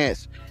there and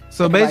dance.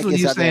 So basically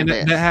you're saying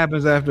that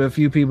happens after a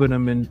few people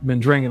have been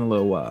drinking a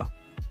little while.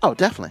 Oh,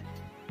 definitely.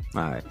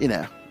 All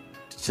right.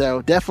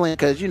 So definitely,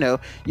 because you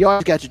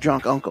always got your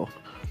drunk uncle,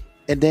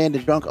 and then the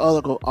drunk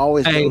uncle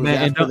always goes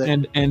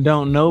man, and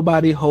don't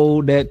nobody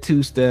hold that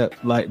 2-step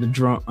like the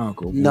drunk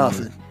uncle. Boy.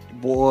 Nothing,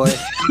 boy.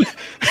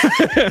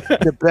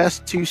 The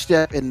best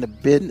two-step in the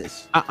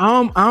business.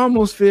 I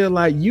almost feel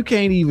like you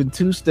can't even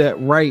two-step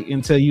right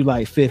until you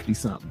like 50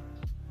 something.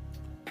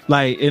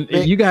 Like, and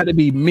you got to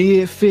be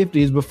mid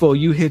 50s before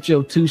you hit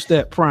your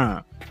two-step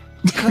prime.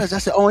 Because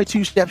that's the only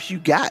two steps you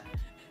got.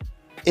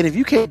 And if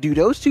you can't do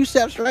those two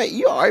steps right,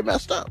 you already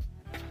messed up.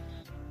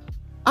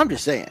 I'm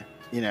just saying,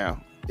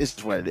 this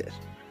is what it is.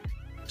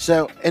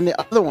 So, and the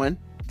other one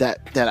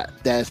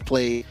that's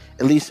played,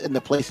 at least in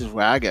the places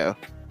where I go,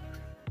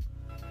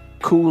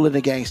 Kool and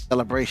the Gang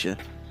Celebration.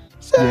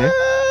 Celebrate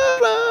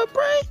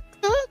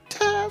the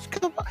times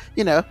come on.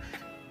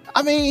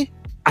 I mean,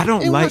 I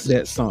don't like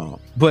that song,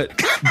 but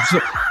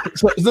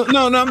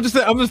no, I'm just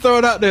throwing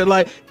it out there,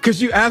 like,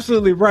 because you're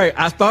absolutely right.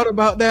 I thought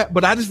about that,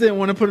 but I just didn't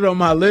want to put it on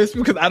my list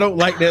because I don't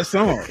like that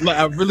song. Like,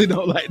 I really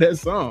don't like that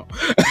song.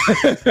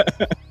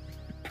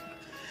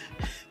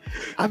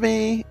 I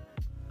mean,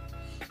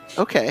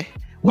 okay,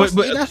 well,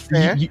 but that's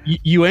fair.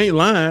 You ain't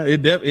lying.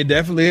 It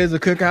definitely is a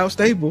cookout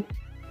staple.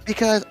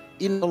 Because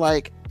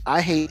like,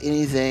 I hate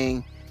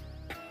anything.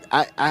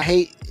 I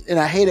hate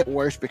it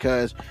worse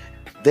because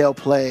they'll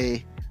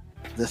play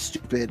the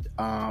stupid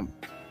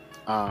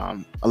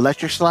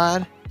electric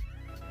slide,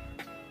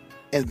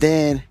 and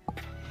then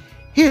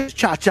here's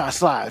Cha-Cha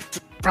Slide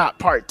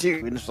part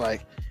 2, and it's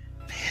like,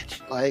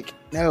 bitch, like,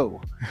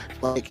 no,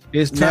 like,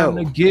 it's time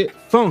to get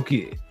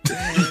funky.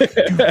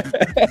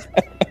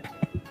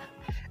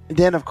 And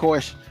then, of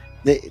course,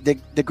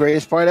 the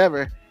greatest part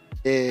ever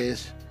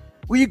is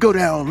where you go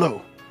down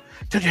low,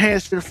 touch your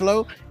hands to the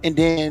flow, and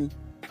then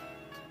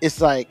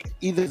it's like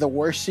either the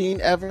worst scene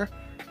ever,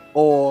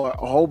 or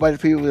a whole bunch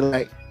of people be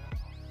like,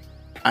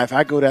 if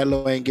I go that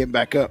low, I ain't getting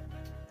back up.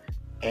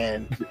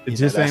 And it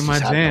just ain't my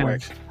jam.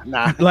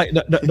 Nah. Like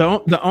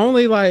the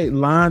only like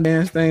line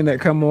dance thing that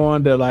come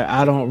on that like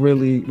I don't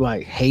really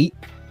like hate,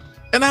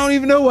 and I don't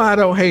even know why I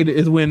don't hate it,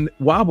 is when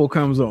Wobble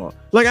comes on.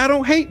 Like, I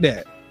don't hate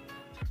that,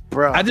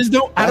 bro. I just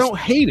don't. I don't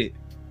hate it.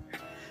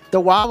 The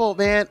Wobble,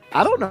 man,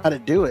 I don't know how to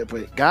do it,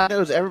 but God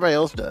knows everybody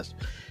else does,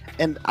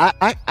 and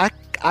I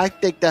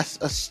think that's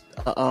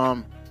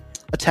a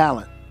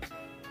talent,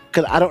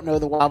 because I don't know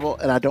the Wobble,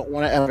 and I don't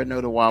want to ever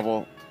know the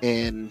Wobble.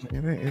 And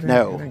it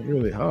ain't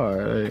really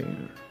hard.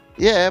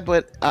 Yeah,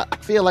 but I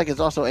feel like it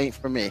also ain't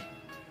for me.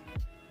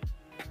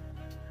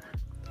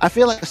 I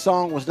feel like the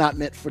song was not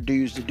meant for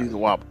dudes to do the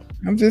Wobble.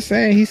 I'm just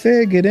saying, he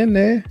said get in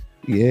there.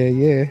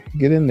 Yeah,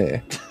 get in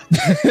there.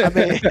 I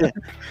mean,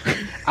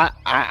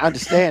 I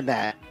understand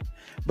that,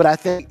 but I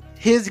think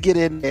his get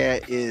in there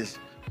is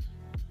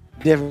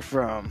different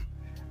from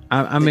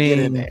I mean, get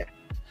in there.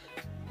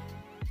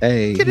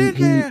 Hey, Get in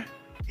there.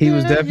 He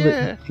was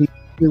definitely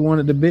he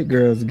wanted the big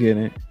girls to get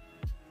in.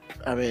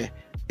 I mean,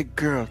 big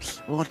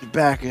girls, I want to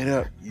back it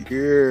up.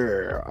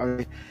 Yeah. I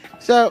mean,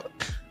 so,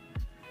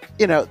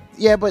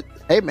 yeah, but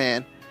hey,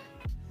 man,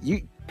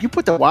 you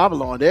put the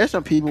Wobble on. There's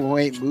some people who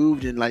ain't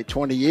moved in like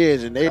 20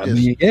 years, and they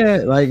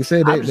like I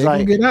said, they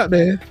can get out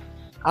there.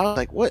 I was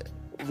like, what?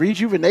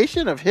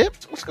 Rejuvenation of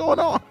hips? What's going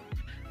on?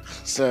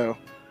 So,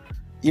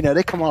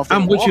 they come off.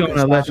 I'm with you on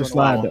the electric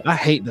slide, though. I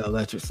hate the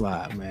electric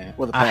slide, man.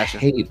 With a passion.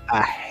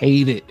 I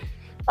hate it.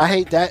 I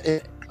hate that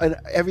and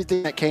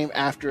everything that came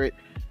after it.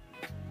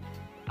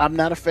 I'm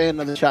not a fan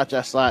of the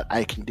Cha-Cha Slide.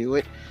 I can do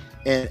it,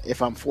 and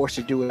if I'm forced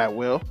to do it, I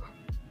will.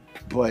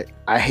 But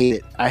I hate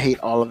it. I hate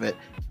all of it.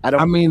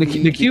 I mean,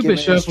 the Cupid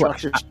Shuffle.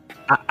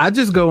 I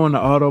just go on the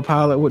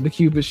autopilot with the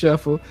Cupid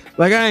Shuffle.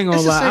 Like, I ain't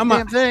gonna lie,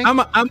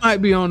 I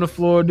might be on the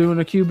floor doing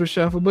the Cupid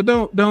Shuffle, but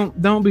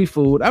don't be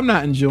fooled. I'm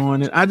not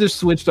enjoying it. I just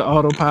switch to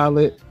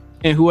autopilot,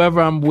 and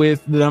whoever I'm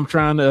with that I'm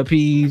trying to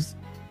appease,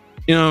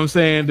 you know what I'm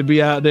saying, to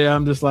be out there,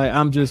 I'm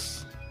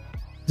just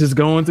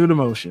going through the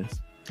motions.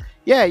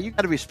 Yeah, you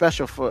got to be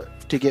special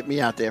to get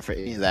me out there for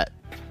any of that.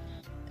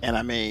 And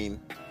I mean,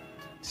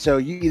 so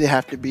you either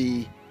have to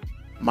be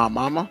my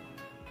mama,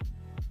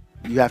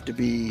 you have to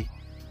be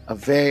a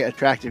very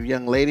attractive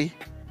young lady.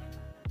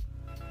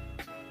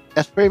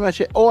 That's pretty much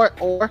it. Or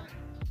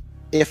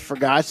if, for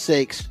God's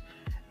sakes,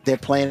 they're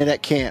playing it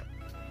at camp,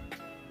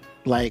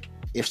 like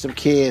if some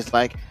kids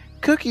like,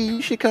 Cookie,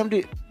 you should come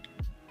do.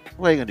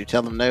 What are you gonna do?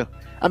 Tell them no?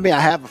 I mean,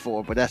 I have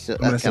before, but that's kind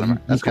of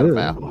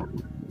foul.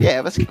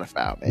 Yeah, that's kind of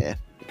foul, man.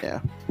 Yeah,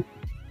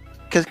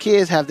 because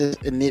kids have this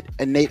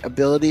innate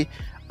ability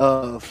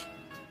of,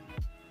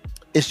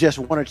 it's just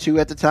one or two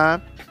at the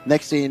time.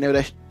 Next thing you know,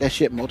 that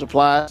shit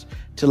multiplies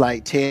to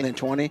like 10 and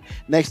 20.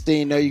 Next thing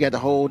you know, you got the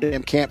whole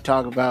damn camp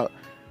talk about,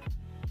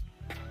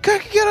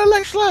 Cookie, get on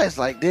electric slides.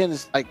 Like, then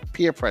it's like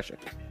peer pressure.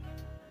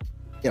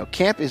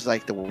 Camp is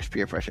like the worst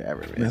peer pressure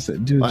ever. Man. I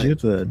said, dude, like,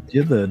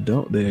 you're the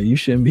adult there. You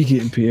shouldn't be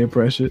getting peer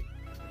pressured.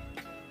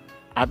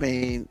 I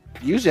mean,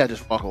 usually I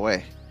just walk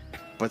away.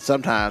 But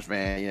sometimes,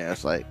 man,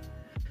 it's like,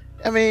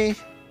 I mean,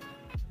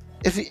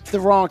 if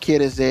the wrong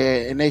kid is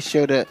there and they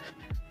show the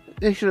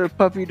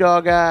puppy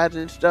dog eyes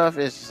and stuff,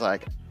 it's just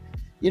like,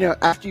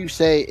 after you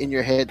say in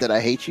your head that I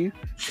hate you,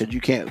 because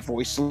you can't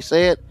voicefully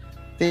say it,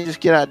 then just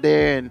get out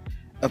there and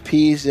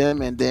appease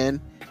them. And then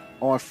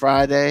on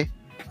Friday,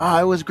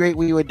 it was great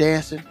when you were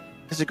dancing.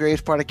 It's the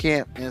greatest part of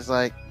camp. And it's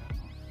like,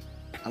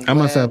 I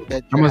must have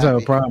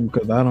a problem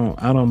because I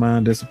don't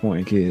mind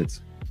disappointing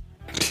kids.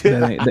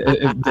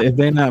 If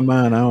they're not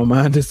mine, I don't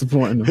mind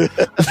disappointing them.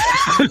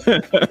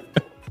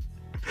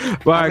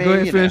 All right, go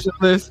ahead and finish the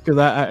list because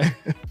I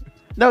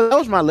No, that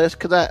was my list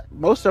because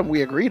most of them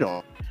we agreed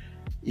on,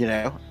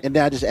 and then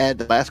I just add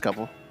the last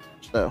couple.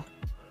 So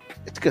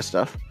it's good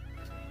stuff.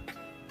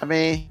 I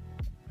mean,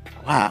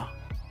 wow,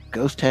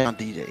 Ghost Town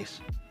DJs.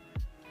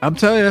 I'm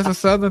telling you, that's a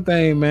Southern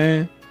thing,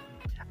 man.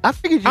 I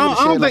figured you.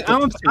 I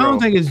don't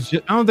think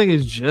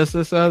it's just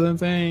a Southern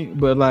thing,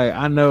 but like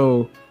I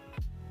know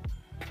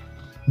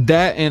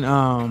that and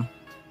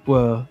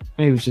well,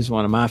 maybe it's just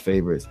one of my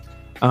favorites.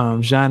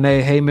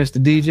 Zhané, Hey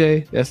Mr.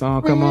 DJ, that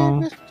song come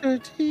on. Mr.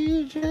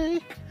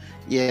 DJ.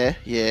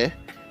 Yeah.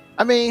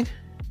 I mean,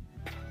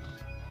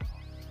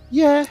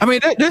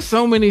 there's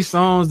so many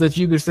songs that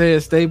you could say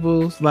as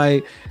staples.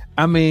 Like,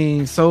 I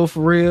mean, Soul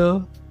For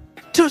Real.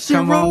 Tootsie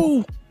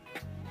Roll.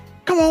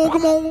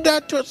 Come on,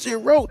 that Tootsie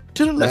Roll.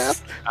 To the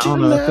left, to the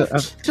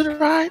left, to the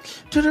right,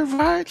 to the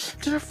right,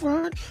 to the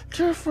front,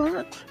 to the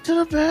front, to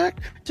the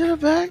back, to the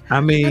back. I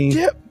mean,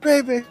 dip,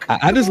 baby.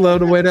 I just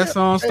love the way that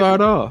song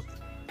start off.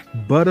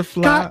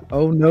 Butterfly.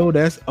 Oh no,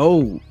 that's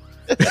old.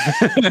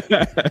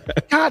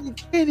 Cotton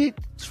candy,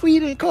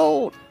 sweet and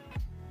cold.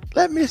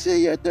 Let me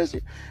see your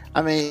Tootsie.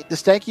 I mean, the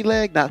stanky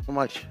leg, not so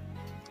much.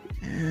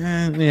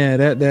 Yeah,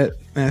 that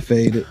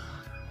faded.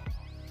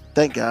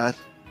 Thank God.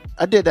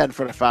 I did that in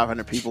front of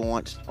 500 people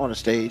once on a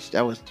stage.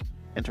 That was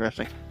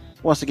interesting.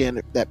 Once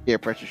again, that peer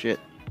pressure shit.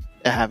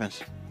 It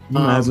happens. You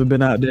might as well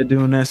been out there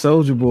doing that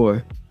Soulja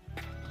Boy.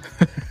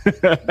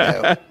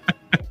 No.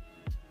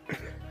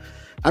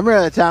 I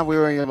remember the time we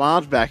were in your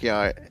mom's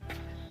backyard,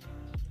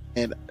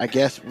 and I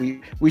guess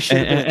we should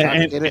have been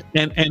trying to get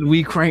it. And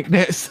we cranked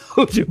that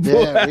Soulja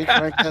Boy. Yeah, we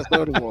cranked that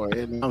Soulja Boy,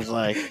 and I was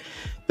like,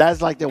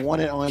 that's like the one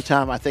and only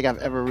time I think I've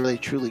ever really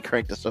truly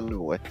cranked a Soulja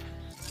Boy.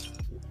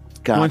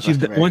 God, once you've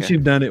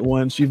done it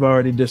once, you've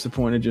already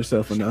disappointed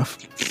yourself enough.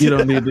 You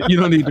don't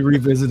need to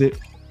revisit it.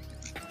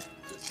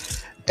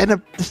 And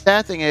the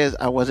sad thing is,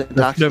 I wasn't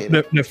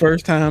intoxicated. The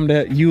first time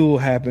that Yule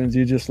happens,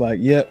 you're just like,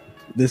 "Yep,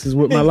 this is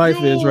what my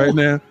life is right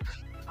now."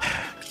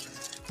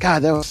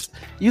 God,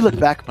 you look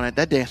back on it,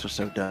 that dance was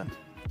so dumb.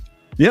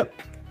 Yep.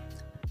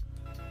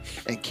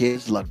 And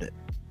kids loved it.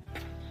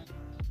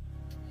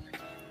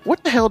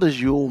 What the hell does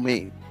Yule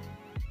mean?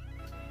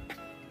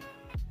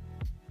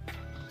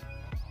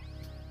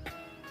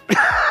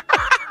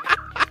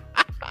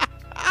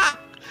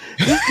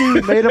 This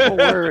dude made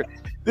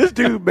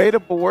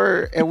up a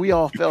word. And we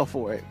all fell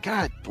for it.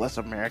 God bless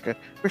America.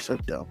 We're so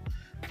dumb.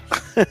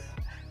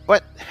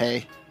 But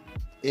hey,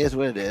 it is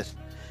what it is.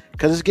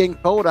 Because it's getting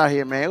cold out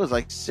here, man. It was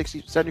like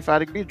 60, 75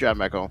 degrees driving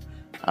back home.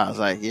 I was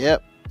like,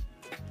 yep.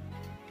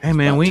 Hey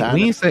man, we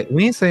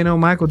ain't say no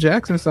Michael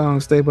Jackson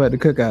songs staple at the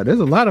cookout. There's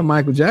a lot of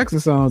Michael Jackson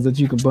songs that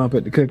you can bump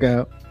at the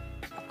cookout.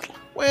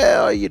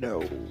 Well,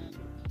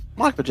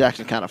 Michael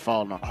Jackson kind of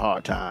fallen on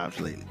hard times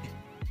lately.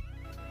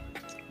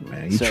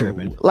 Man, you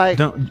tripping. Like,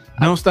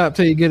 don't stop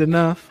till you get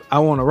enough. I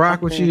want to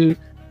rock with you.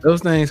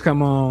 Those things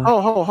come on.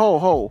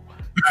 Ho.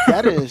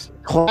 That is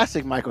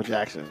classic Michael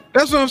Jackson.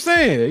 That's what I'm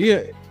saying.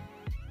 Yeah.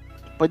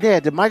 But yeah,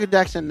 did Michael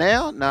Jackson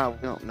now? No,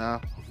 we don't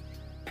know.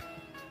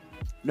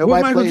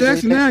 What Michael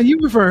Jackson now you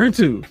referring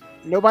to?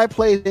 Nobody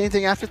plays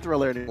anything after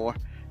Thriller anymore.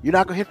 You're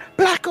not going to hear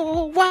black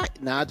or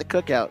white. Nah, at the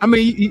cookout. I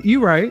mean,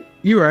 you right.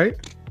 You're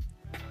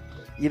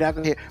not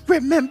going to hear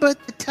remember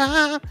the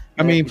time.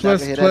 I mean,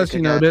 plus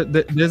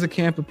there's a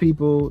camp of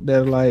people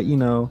that are like,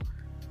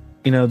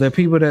 there are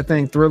people that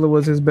think Thriller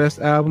was his best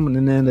album,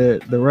 and then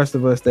the rest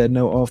of us that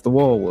know Off the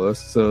Wall was.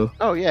 So.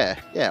 Oh yeah.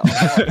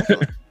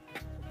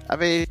 I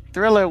mean,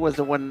 Thriller was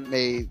the one that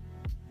made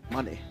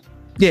money.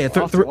 Yeah,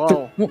 Off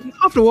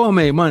the Wall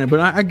made money, but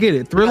I get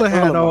it. Thriller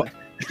had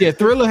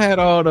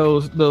all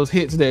those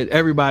hits that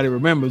everybody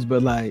remembers,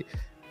 but like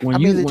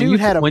when the dude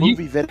had a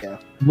movie video.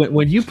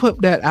 When you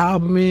put that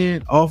album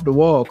in, Off the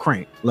Wall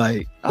crank,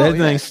 like that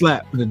thing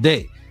slapped for the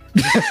day.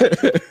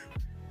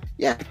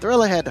 Yeah,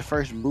 Thriller had the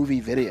first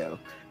movie video,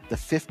 the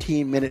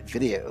 15-minute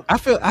video. I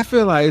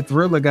feel like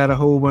Thriller got a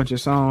whole bunch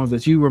of songs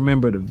that you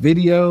remember the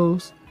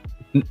videos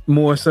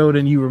more so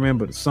than you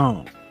remember the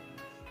song.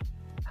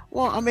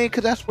 Well, I mean,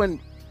 because that's when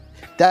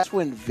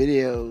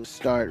videos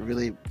start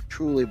really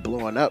truly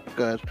blowing up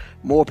because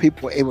more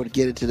people were able to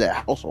get into their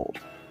household.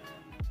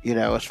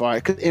 As far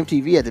as because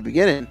MTV at the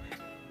beginning,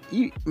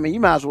 you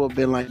might as well have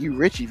been like you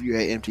rich if you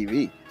had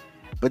MTV,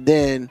 but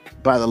then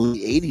by the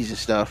late 80s and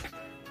stuff,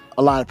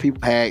 a lot of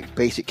people had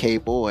basic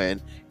cable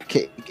and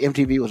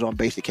MTV was on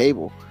basic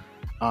cable,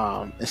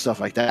 and stuff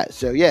like that.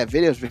 So yeah,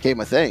 videos became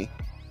a thing,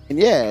 and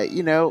yeah,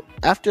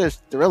 after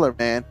Thriller,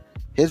 man.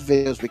 His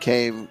videos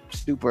became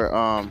super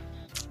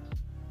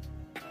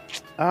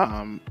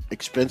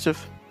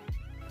expensive.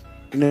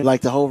 Like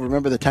the whole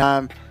Remember the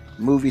Time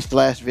movie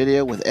 /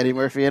 video with Eddie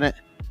Murphy in it.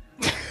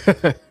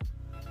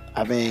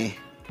 I mean,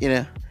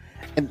 and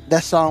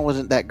that song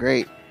wasn't that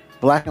great.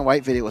 Black and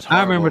white video was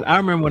horrible. I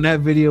remember when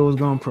that video was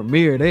going to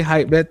premiere. They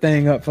hyped that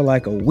thing up for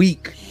like a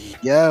week.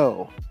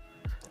 Yo,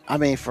 I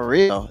mean, for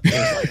real.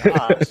 It was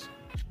like,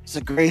 it's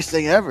the greatest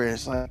thing ever.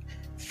 It's like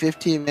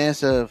 15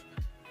 minutes of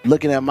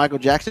looking at Michael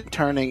Jackson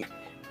turning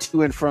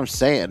to and from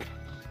sand.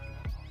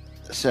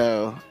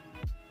 So,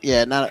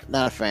 yeah, not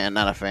a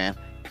fan.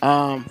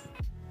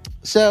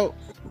 So,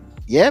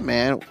 yeah,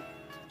 man.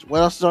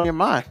 What else is on your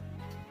mind?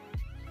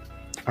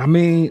 I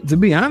mean, to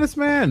be honest,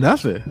 man,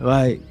 nothing.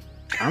 Like,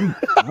 I'm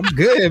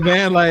good,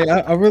 man. Like,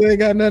 I really ain't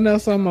got nothing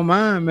else on my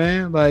mind,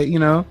 man. Like, you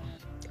know,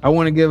 I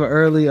want to give an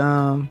early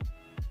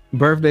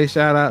birthday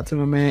shout out to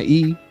my man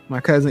E, my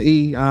cousin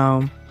E.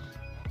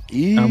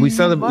 We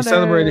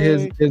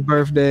celebrated his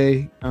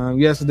birthday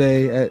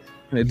yesterday at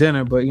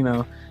dinner, but you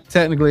know,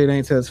 technically it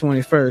ain't till the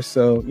 21st.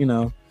 So you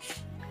know,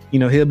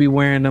 he'll be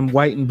wearing them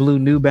white and blue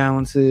New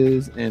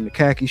Balances and the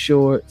khaki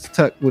shorts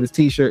tucked with his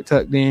t-shirt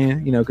tucked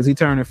in. You know, because he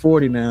turning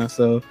 40 now,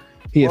 so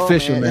he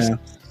official now.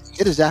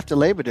 It is after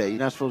Labor Day. You're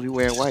not supposed to be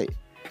wearing white.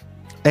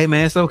 Hey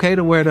man, it's okay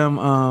to wear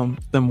them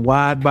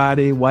wide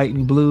body white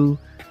and blue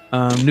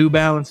New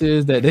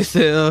Balances that they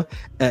sell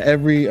at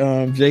every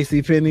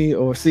JCPenney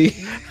or C.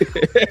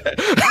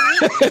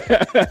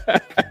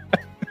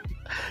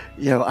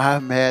 Yo,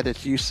 I'm mad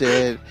that you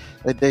said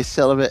that they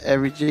sell them at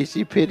every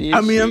JCPenney.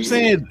 I mean, I'm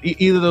saying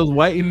either those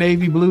white and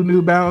navy blue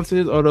New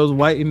Balances or those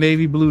white and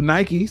navy blue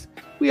Nikes.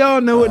 We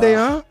all know what they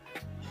are.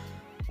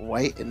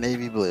 White and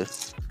navy blue.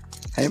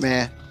 Hey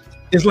man,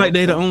 it's like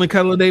they the only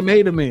color they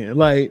made them in.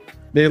 Like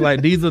they're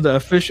like these are the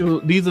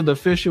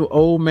official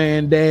old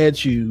man dad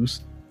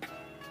shoes.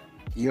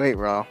 You ain't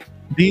wrong.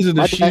 These are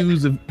the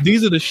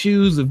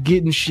shoes of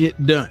getting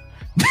shit done.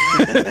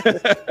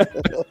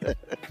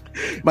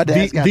 My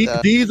dad's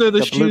got these are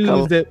the shoes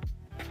color. that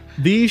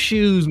these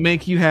shoes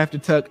make you have to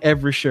tuck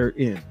every shirt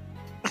in.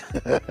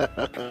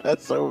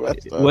 That's so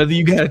messed up. Whether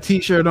you got a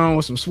t-shirt on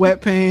with some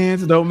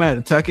sweatpants, it don't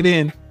matter. Tuck it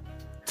in.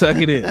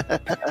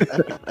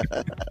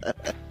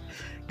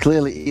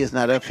 Clearly, he is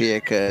not up here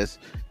because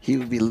he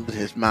would be losing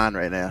his mind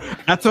right now.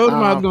 I told him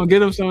I was gonna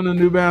get him some of the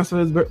New Balance for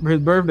his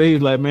birthday. He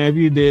was like, "Man, if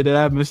you did that,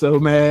 I'd been so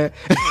mad."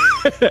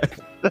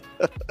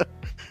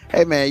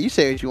 Hey man, you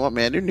say what you want,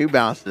 man. Their New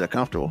Balances are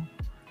comfortable.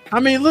 I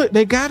mean, look,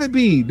 they gotta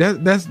be.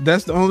 That's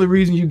the only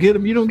reason you get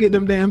them. You don't get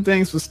them damn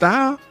things for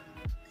style.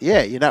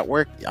 Yeah, you're not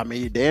I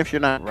mean, you're damn sure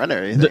not running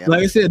or anything.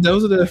 Like I said,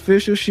 those are the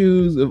official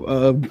shoes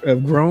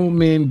of grown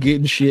men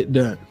getting shit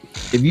done.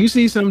 If you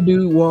see some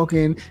dude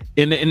walking,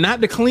 and not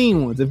the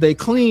clean ones, if they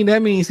clean,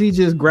 that means he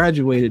just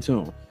graduated to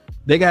them.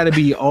 They got to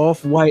be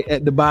off white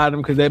at the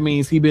bottom because that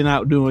means he been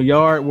out doing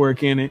yard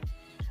work in it.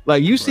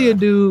 Like you see a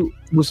dude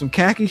with some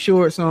khaki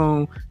shorts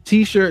on,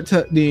 t-shirt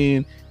tucked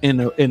in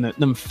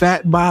them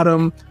fat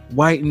bottom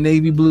white and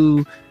navy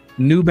blue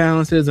New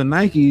Balances or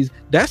Nikes.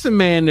 That's a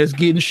man that's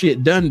getting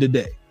shit done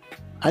today.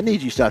 I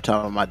need you to stop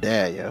talking about my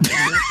dad, yo.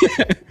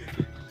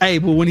 Hey,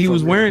 but when he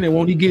was wearing it,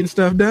 won't he getting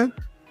stuff done?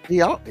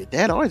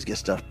 Dad always gets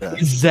stuff done.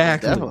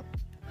 Exactly.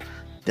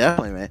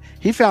 Definitely, man.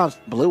 He found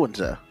blue ones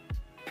though.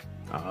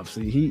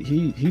 See,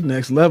 he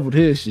next leveled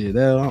his shit.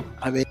 I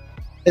mean,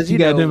 as you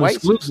got them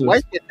exclusives.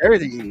 White gets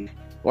dirty.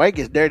 White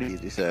gets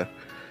dirty, so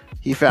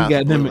he found.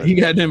 He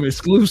got them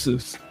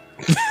exclusives.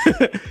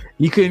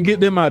 You couldn't get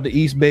them out the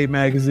East Bay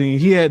magazine.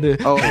 He had to.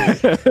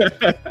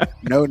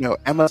 No,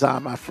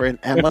 Amazon, my friend,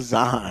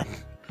 Amazon.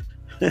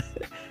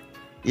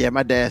 Yeah,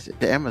 my dad's at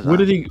the Amazon.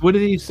 What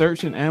did he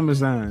search in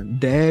Amazon?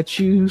 Dad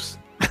shoes.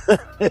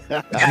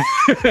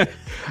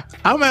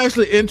 I'm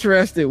actually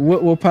interested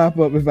what will pop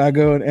up if I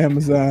go on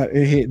Amazon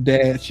and hit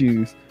dad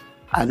shoes.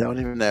 I don't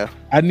even know.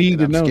 I need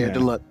to know. Scared to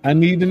look. I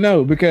need to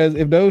know because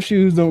if those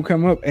shoes don't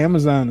come up,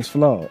 Amazon is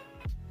flawed.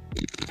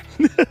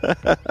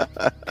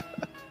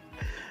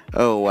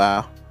 Oh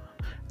wow!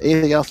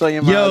 Anything else on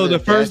your mind? The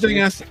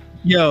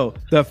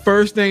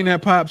first thing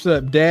that pops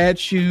up: dad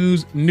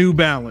shoes, New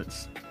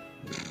Balance.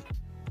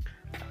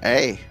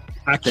 Hey,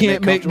 I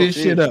can't make this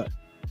shit up.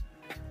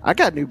 I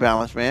got New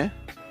Balance, man.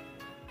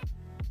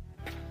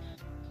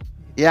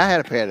 Yeah, I had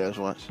a pair of those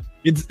once.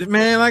 It's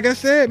man, like I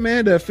said,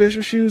 man, the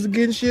official shoes are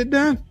getting shit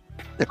done.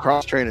 The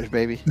cross trainers,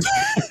 baby.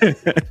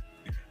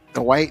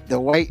 the white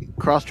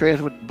cross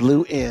trainers with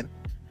blue in.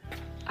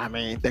 I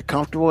mean, they're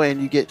comfortable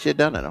and you get shit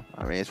done in them.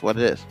 I mean, it's what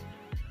it is.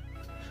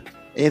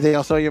 Anything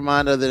else on your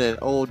mind other than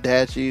old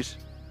dad shoes?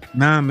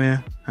 Nah,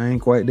 man, I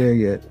ain't quite there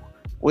yet.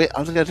 Wait, I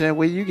was gonna say,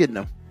 where you getting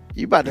them?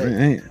 You about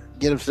to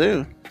get them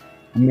soon?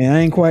 I mean, I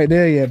ain't quite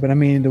there yet, but I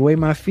mean, the way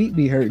my feet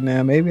be hurt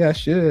now, maybe I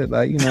should,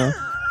 like, you know.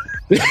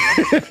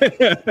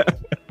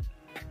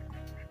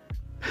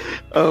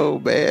 Oh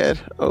man.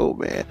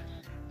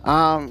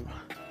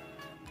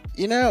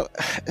 You know,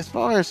 as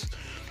far as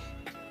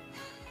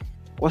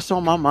what's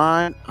on my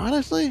mind,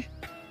 honestly,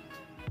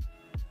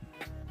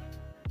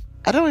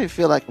 I don't even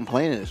feel like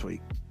complaining this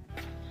week.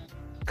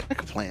 I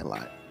complain a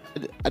lot.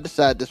 I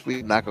decided this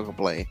week I'm not gonna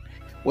complain.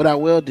 What I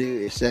will do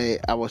is say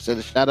I will send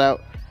a shout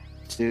out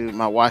to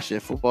my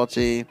Washington football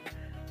team,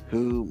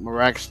 who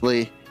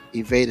miraculously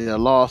evaded a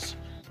loss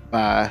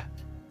by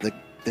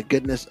the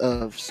goodness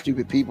of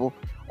stupid people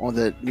on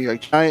the New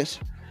York Giants.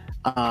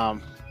 I'll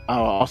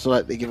also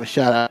like to give a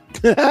shout out.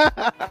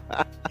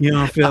 You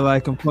don't feel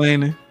like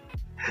complaining?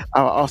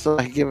 I'll also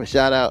like to give a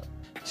shout out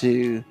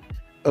to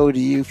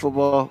ODU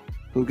football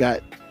who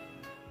got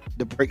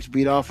the brakes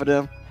beat off of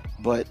them,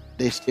 but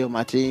they still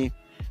my team.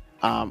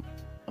 I'm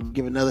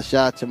giving another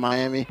shout out to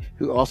Miami,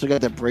 who also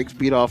got the brakes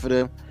beat off of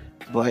them,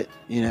 but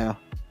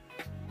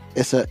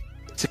it's a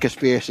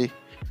conspiracy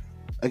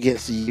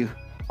against you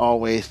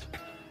always.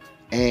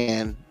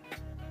 And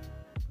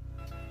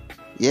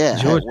yeah,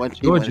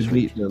 Georgia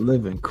beat the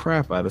living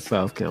crap out of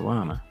South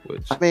Carolina.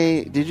 Which, I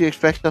mean, did you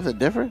expect something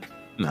different?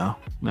 No,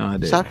 I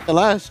didn't. South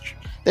Carolina,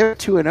 they were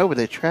 2-0, but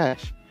they're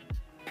trash.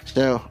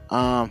 So,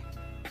 other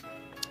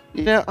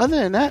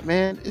than that,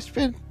 man, it's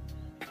been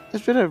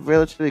a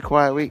relatively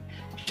quiet week.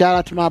 Shout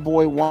out to my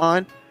boy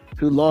Juan,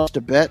 who lost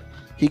a bet.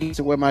 He gets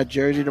to wear my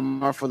jersey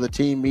tomorrow for the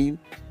team meeting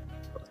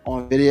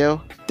on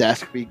video.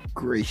 That's gonna be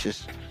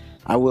gracious.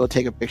 I will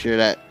take a picture of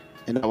that,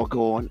 and I will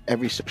go on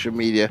every social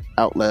media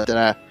outlet that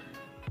I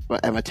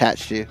am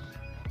attached to.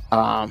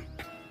 I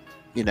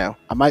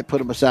might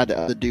put him beside the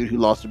other dude who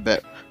lost a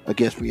bet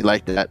against me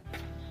like that.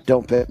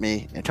 Don't bet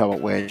me and talk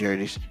about wearing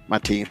jerseys. My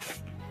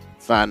team's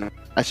fine.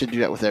 I should do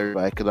that with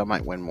everybody because I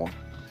might win more.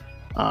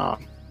 Other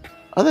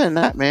than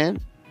that, man,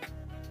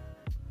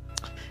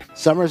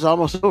 summer's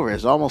almost over.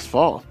 It's almost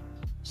fall.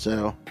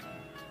 So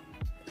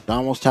it's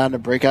almost time to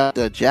break out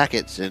the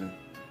jackets and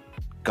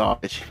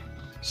garbage.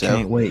 So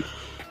can't wait.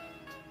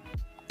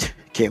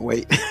 Can't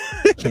wait.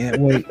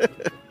 Can't wait.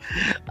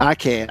 I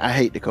can't. I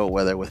hate the cold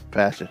weather with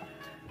passion.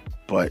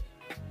 But,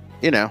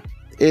 it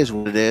is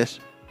what it is.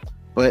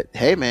 But,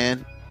 hey,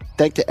 man,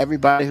 thank to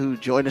everybody who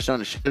joined us on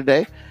the show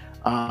today.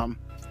 Can't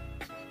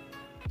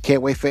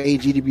wait for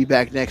AG to be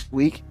back next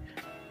week.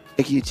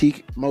 Thank you,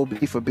 T.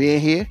 Moby, for being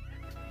here.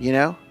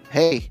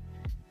 Hey,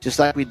 just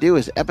like we do,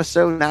 is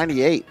episode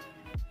 98.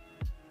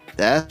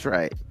 That's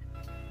right.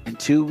 In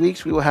 2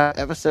 weeks, we will have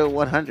episode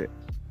 100.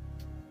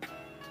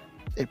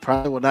 It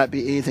probably will not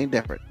be anything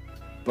different.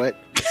 But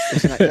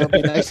it'll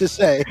be nice to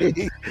say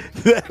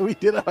that we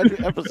did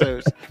 100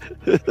 episodes.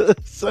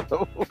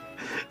 So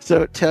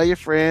tell your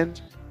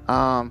friends.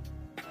 Thank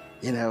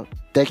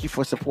you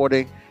for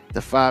supporting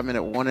the 5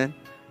 Minute Warning.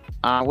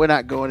 We're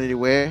not going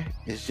anywhere.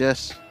 It's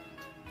just,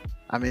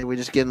 we're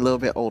just getting a little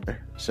bit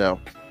older. So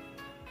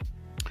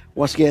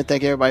once again,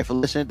 thank everybody for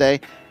listening today.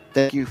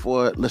 Thank you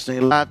for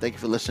listening live. Thank you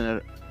for listening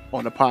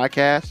on the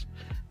podcast.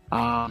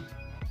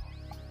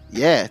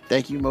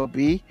 Thank you,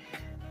 Moby.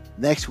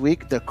 Next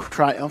week, the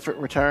triumphant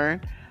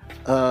return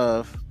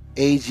of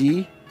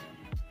AG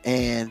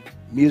and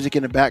music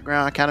in the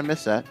background. I kind of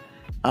miss that.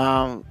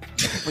 But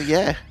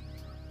yeah,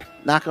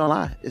 not gonna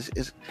lie,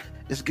 it's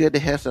good to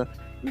have some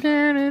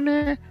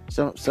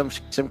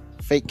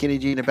fake Kenny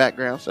G in the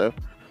background. So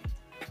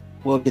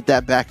we'll get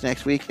that back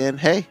next week. And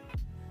hey,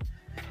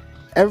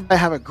 everybody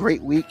have a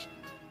great week.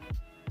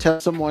 Tell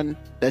someone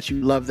that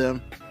you love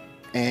them,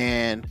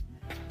 and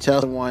tell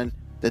someone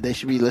that they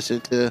should be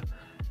listening to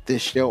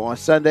this show on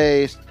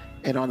Sundays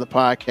and on the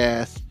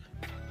podcast.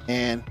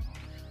 And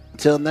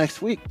until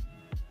next week,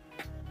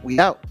 we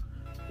out.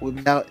 We'll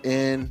be out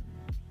in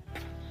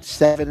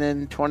 7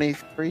 and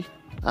 23.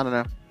 I don't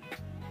know.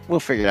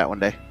 We'll figure it out one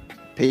day.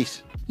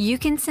 Peace. You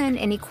can send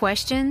any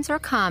questions or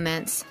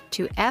comments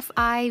to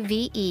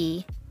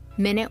FIVE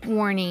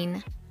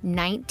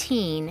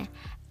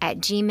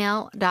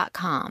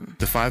minutewarning19@gmail.com.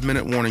 The 5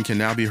 Minute Warning can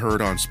now be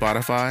heard on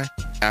Spotify,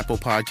 Apple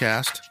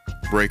Podcast,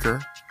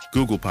 Breaker,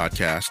 Google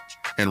Podcast,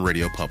 and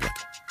Radio Public.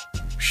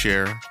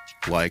 Share,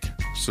 like,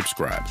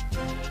 subscribe.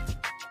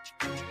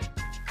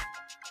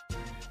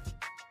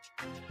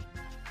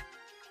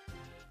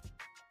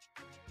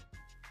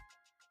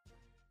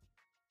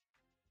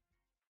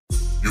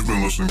 You've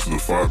been listening to the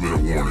 5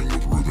 Minute Warning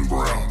with Ruben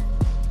Brown.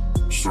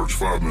 Search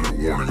 5 Minute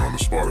Warning on the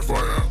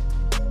Spotify app.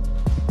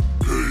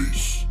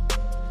 Peace.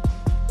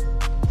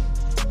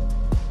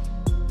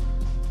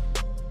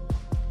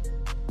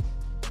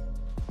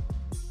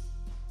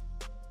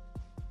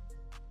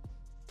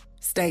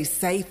 Stay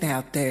safe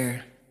out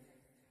there.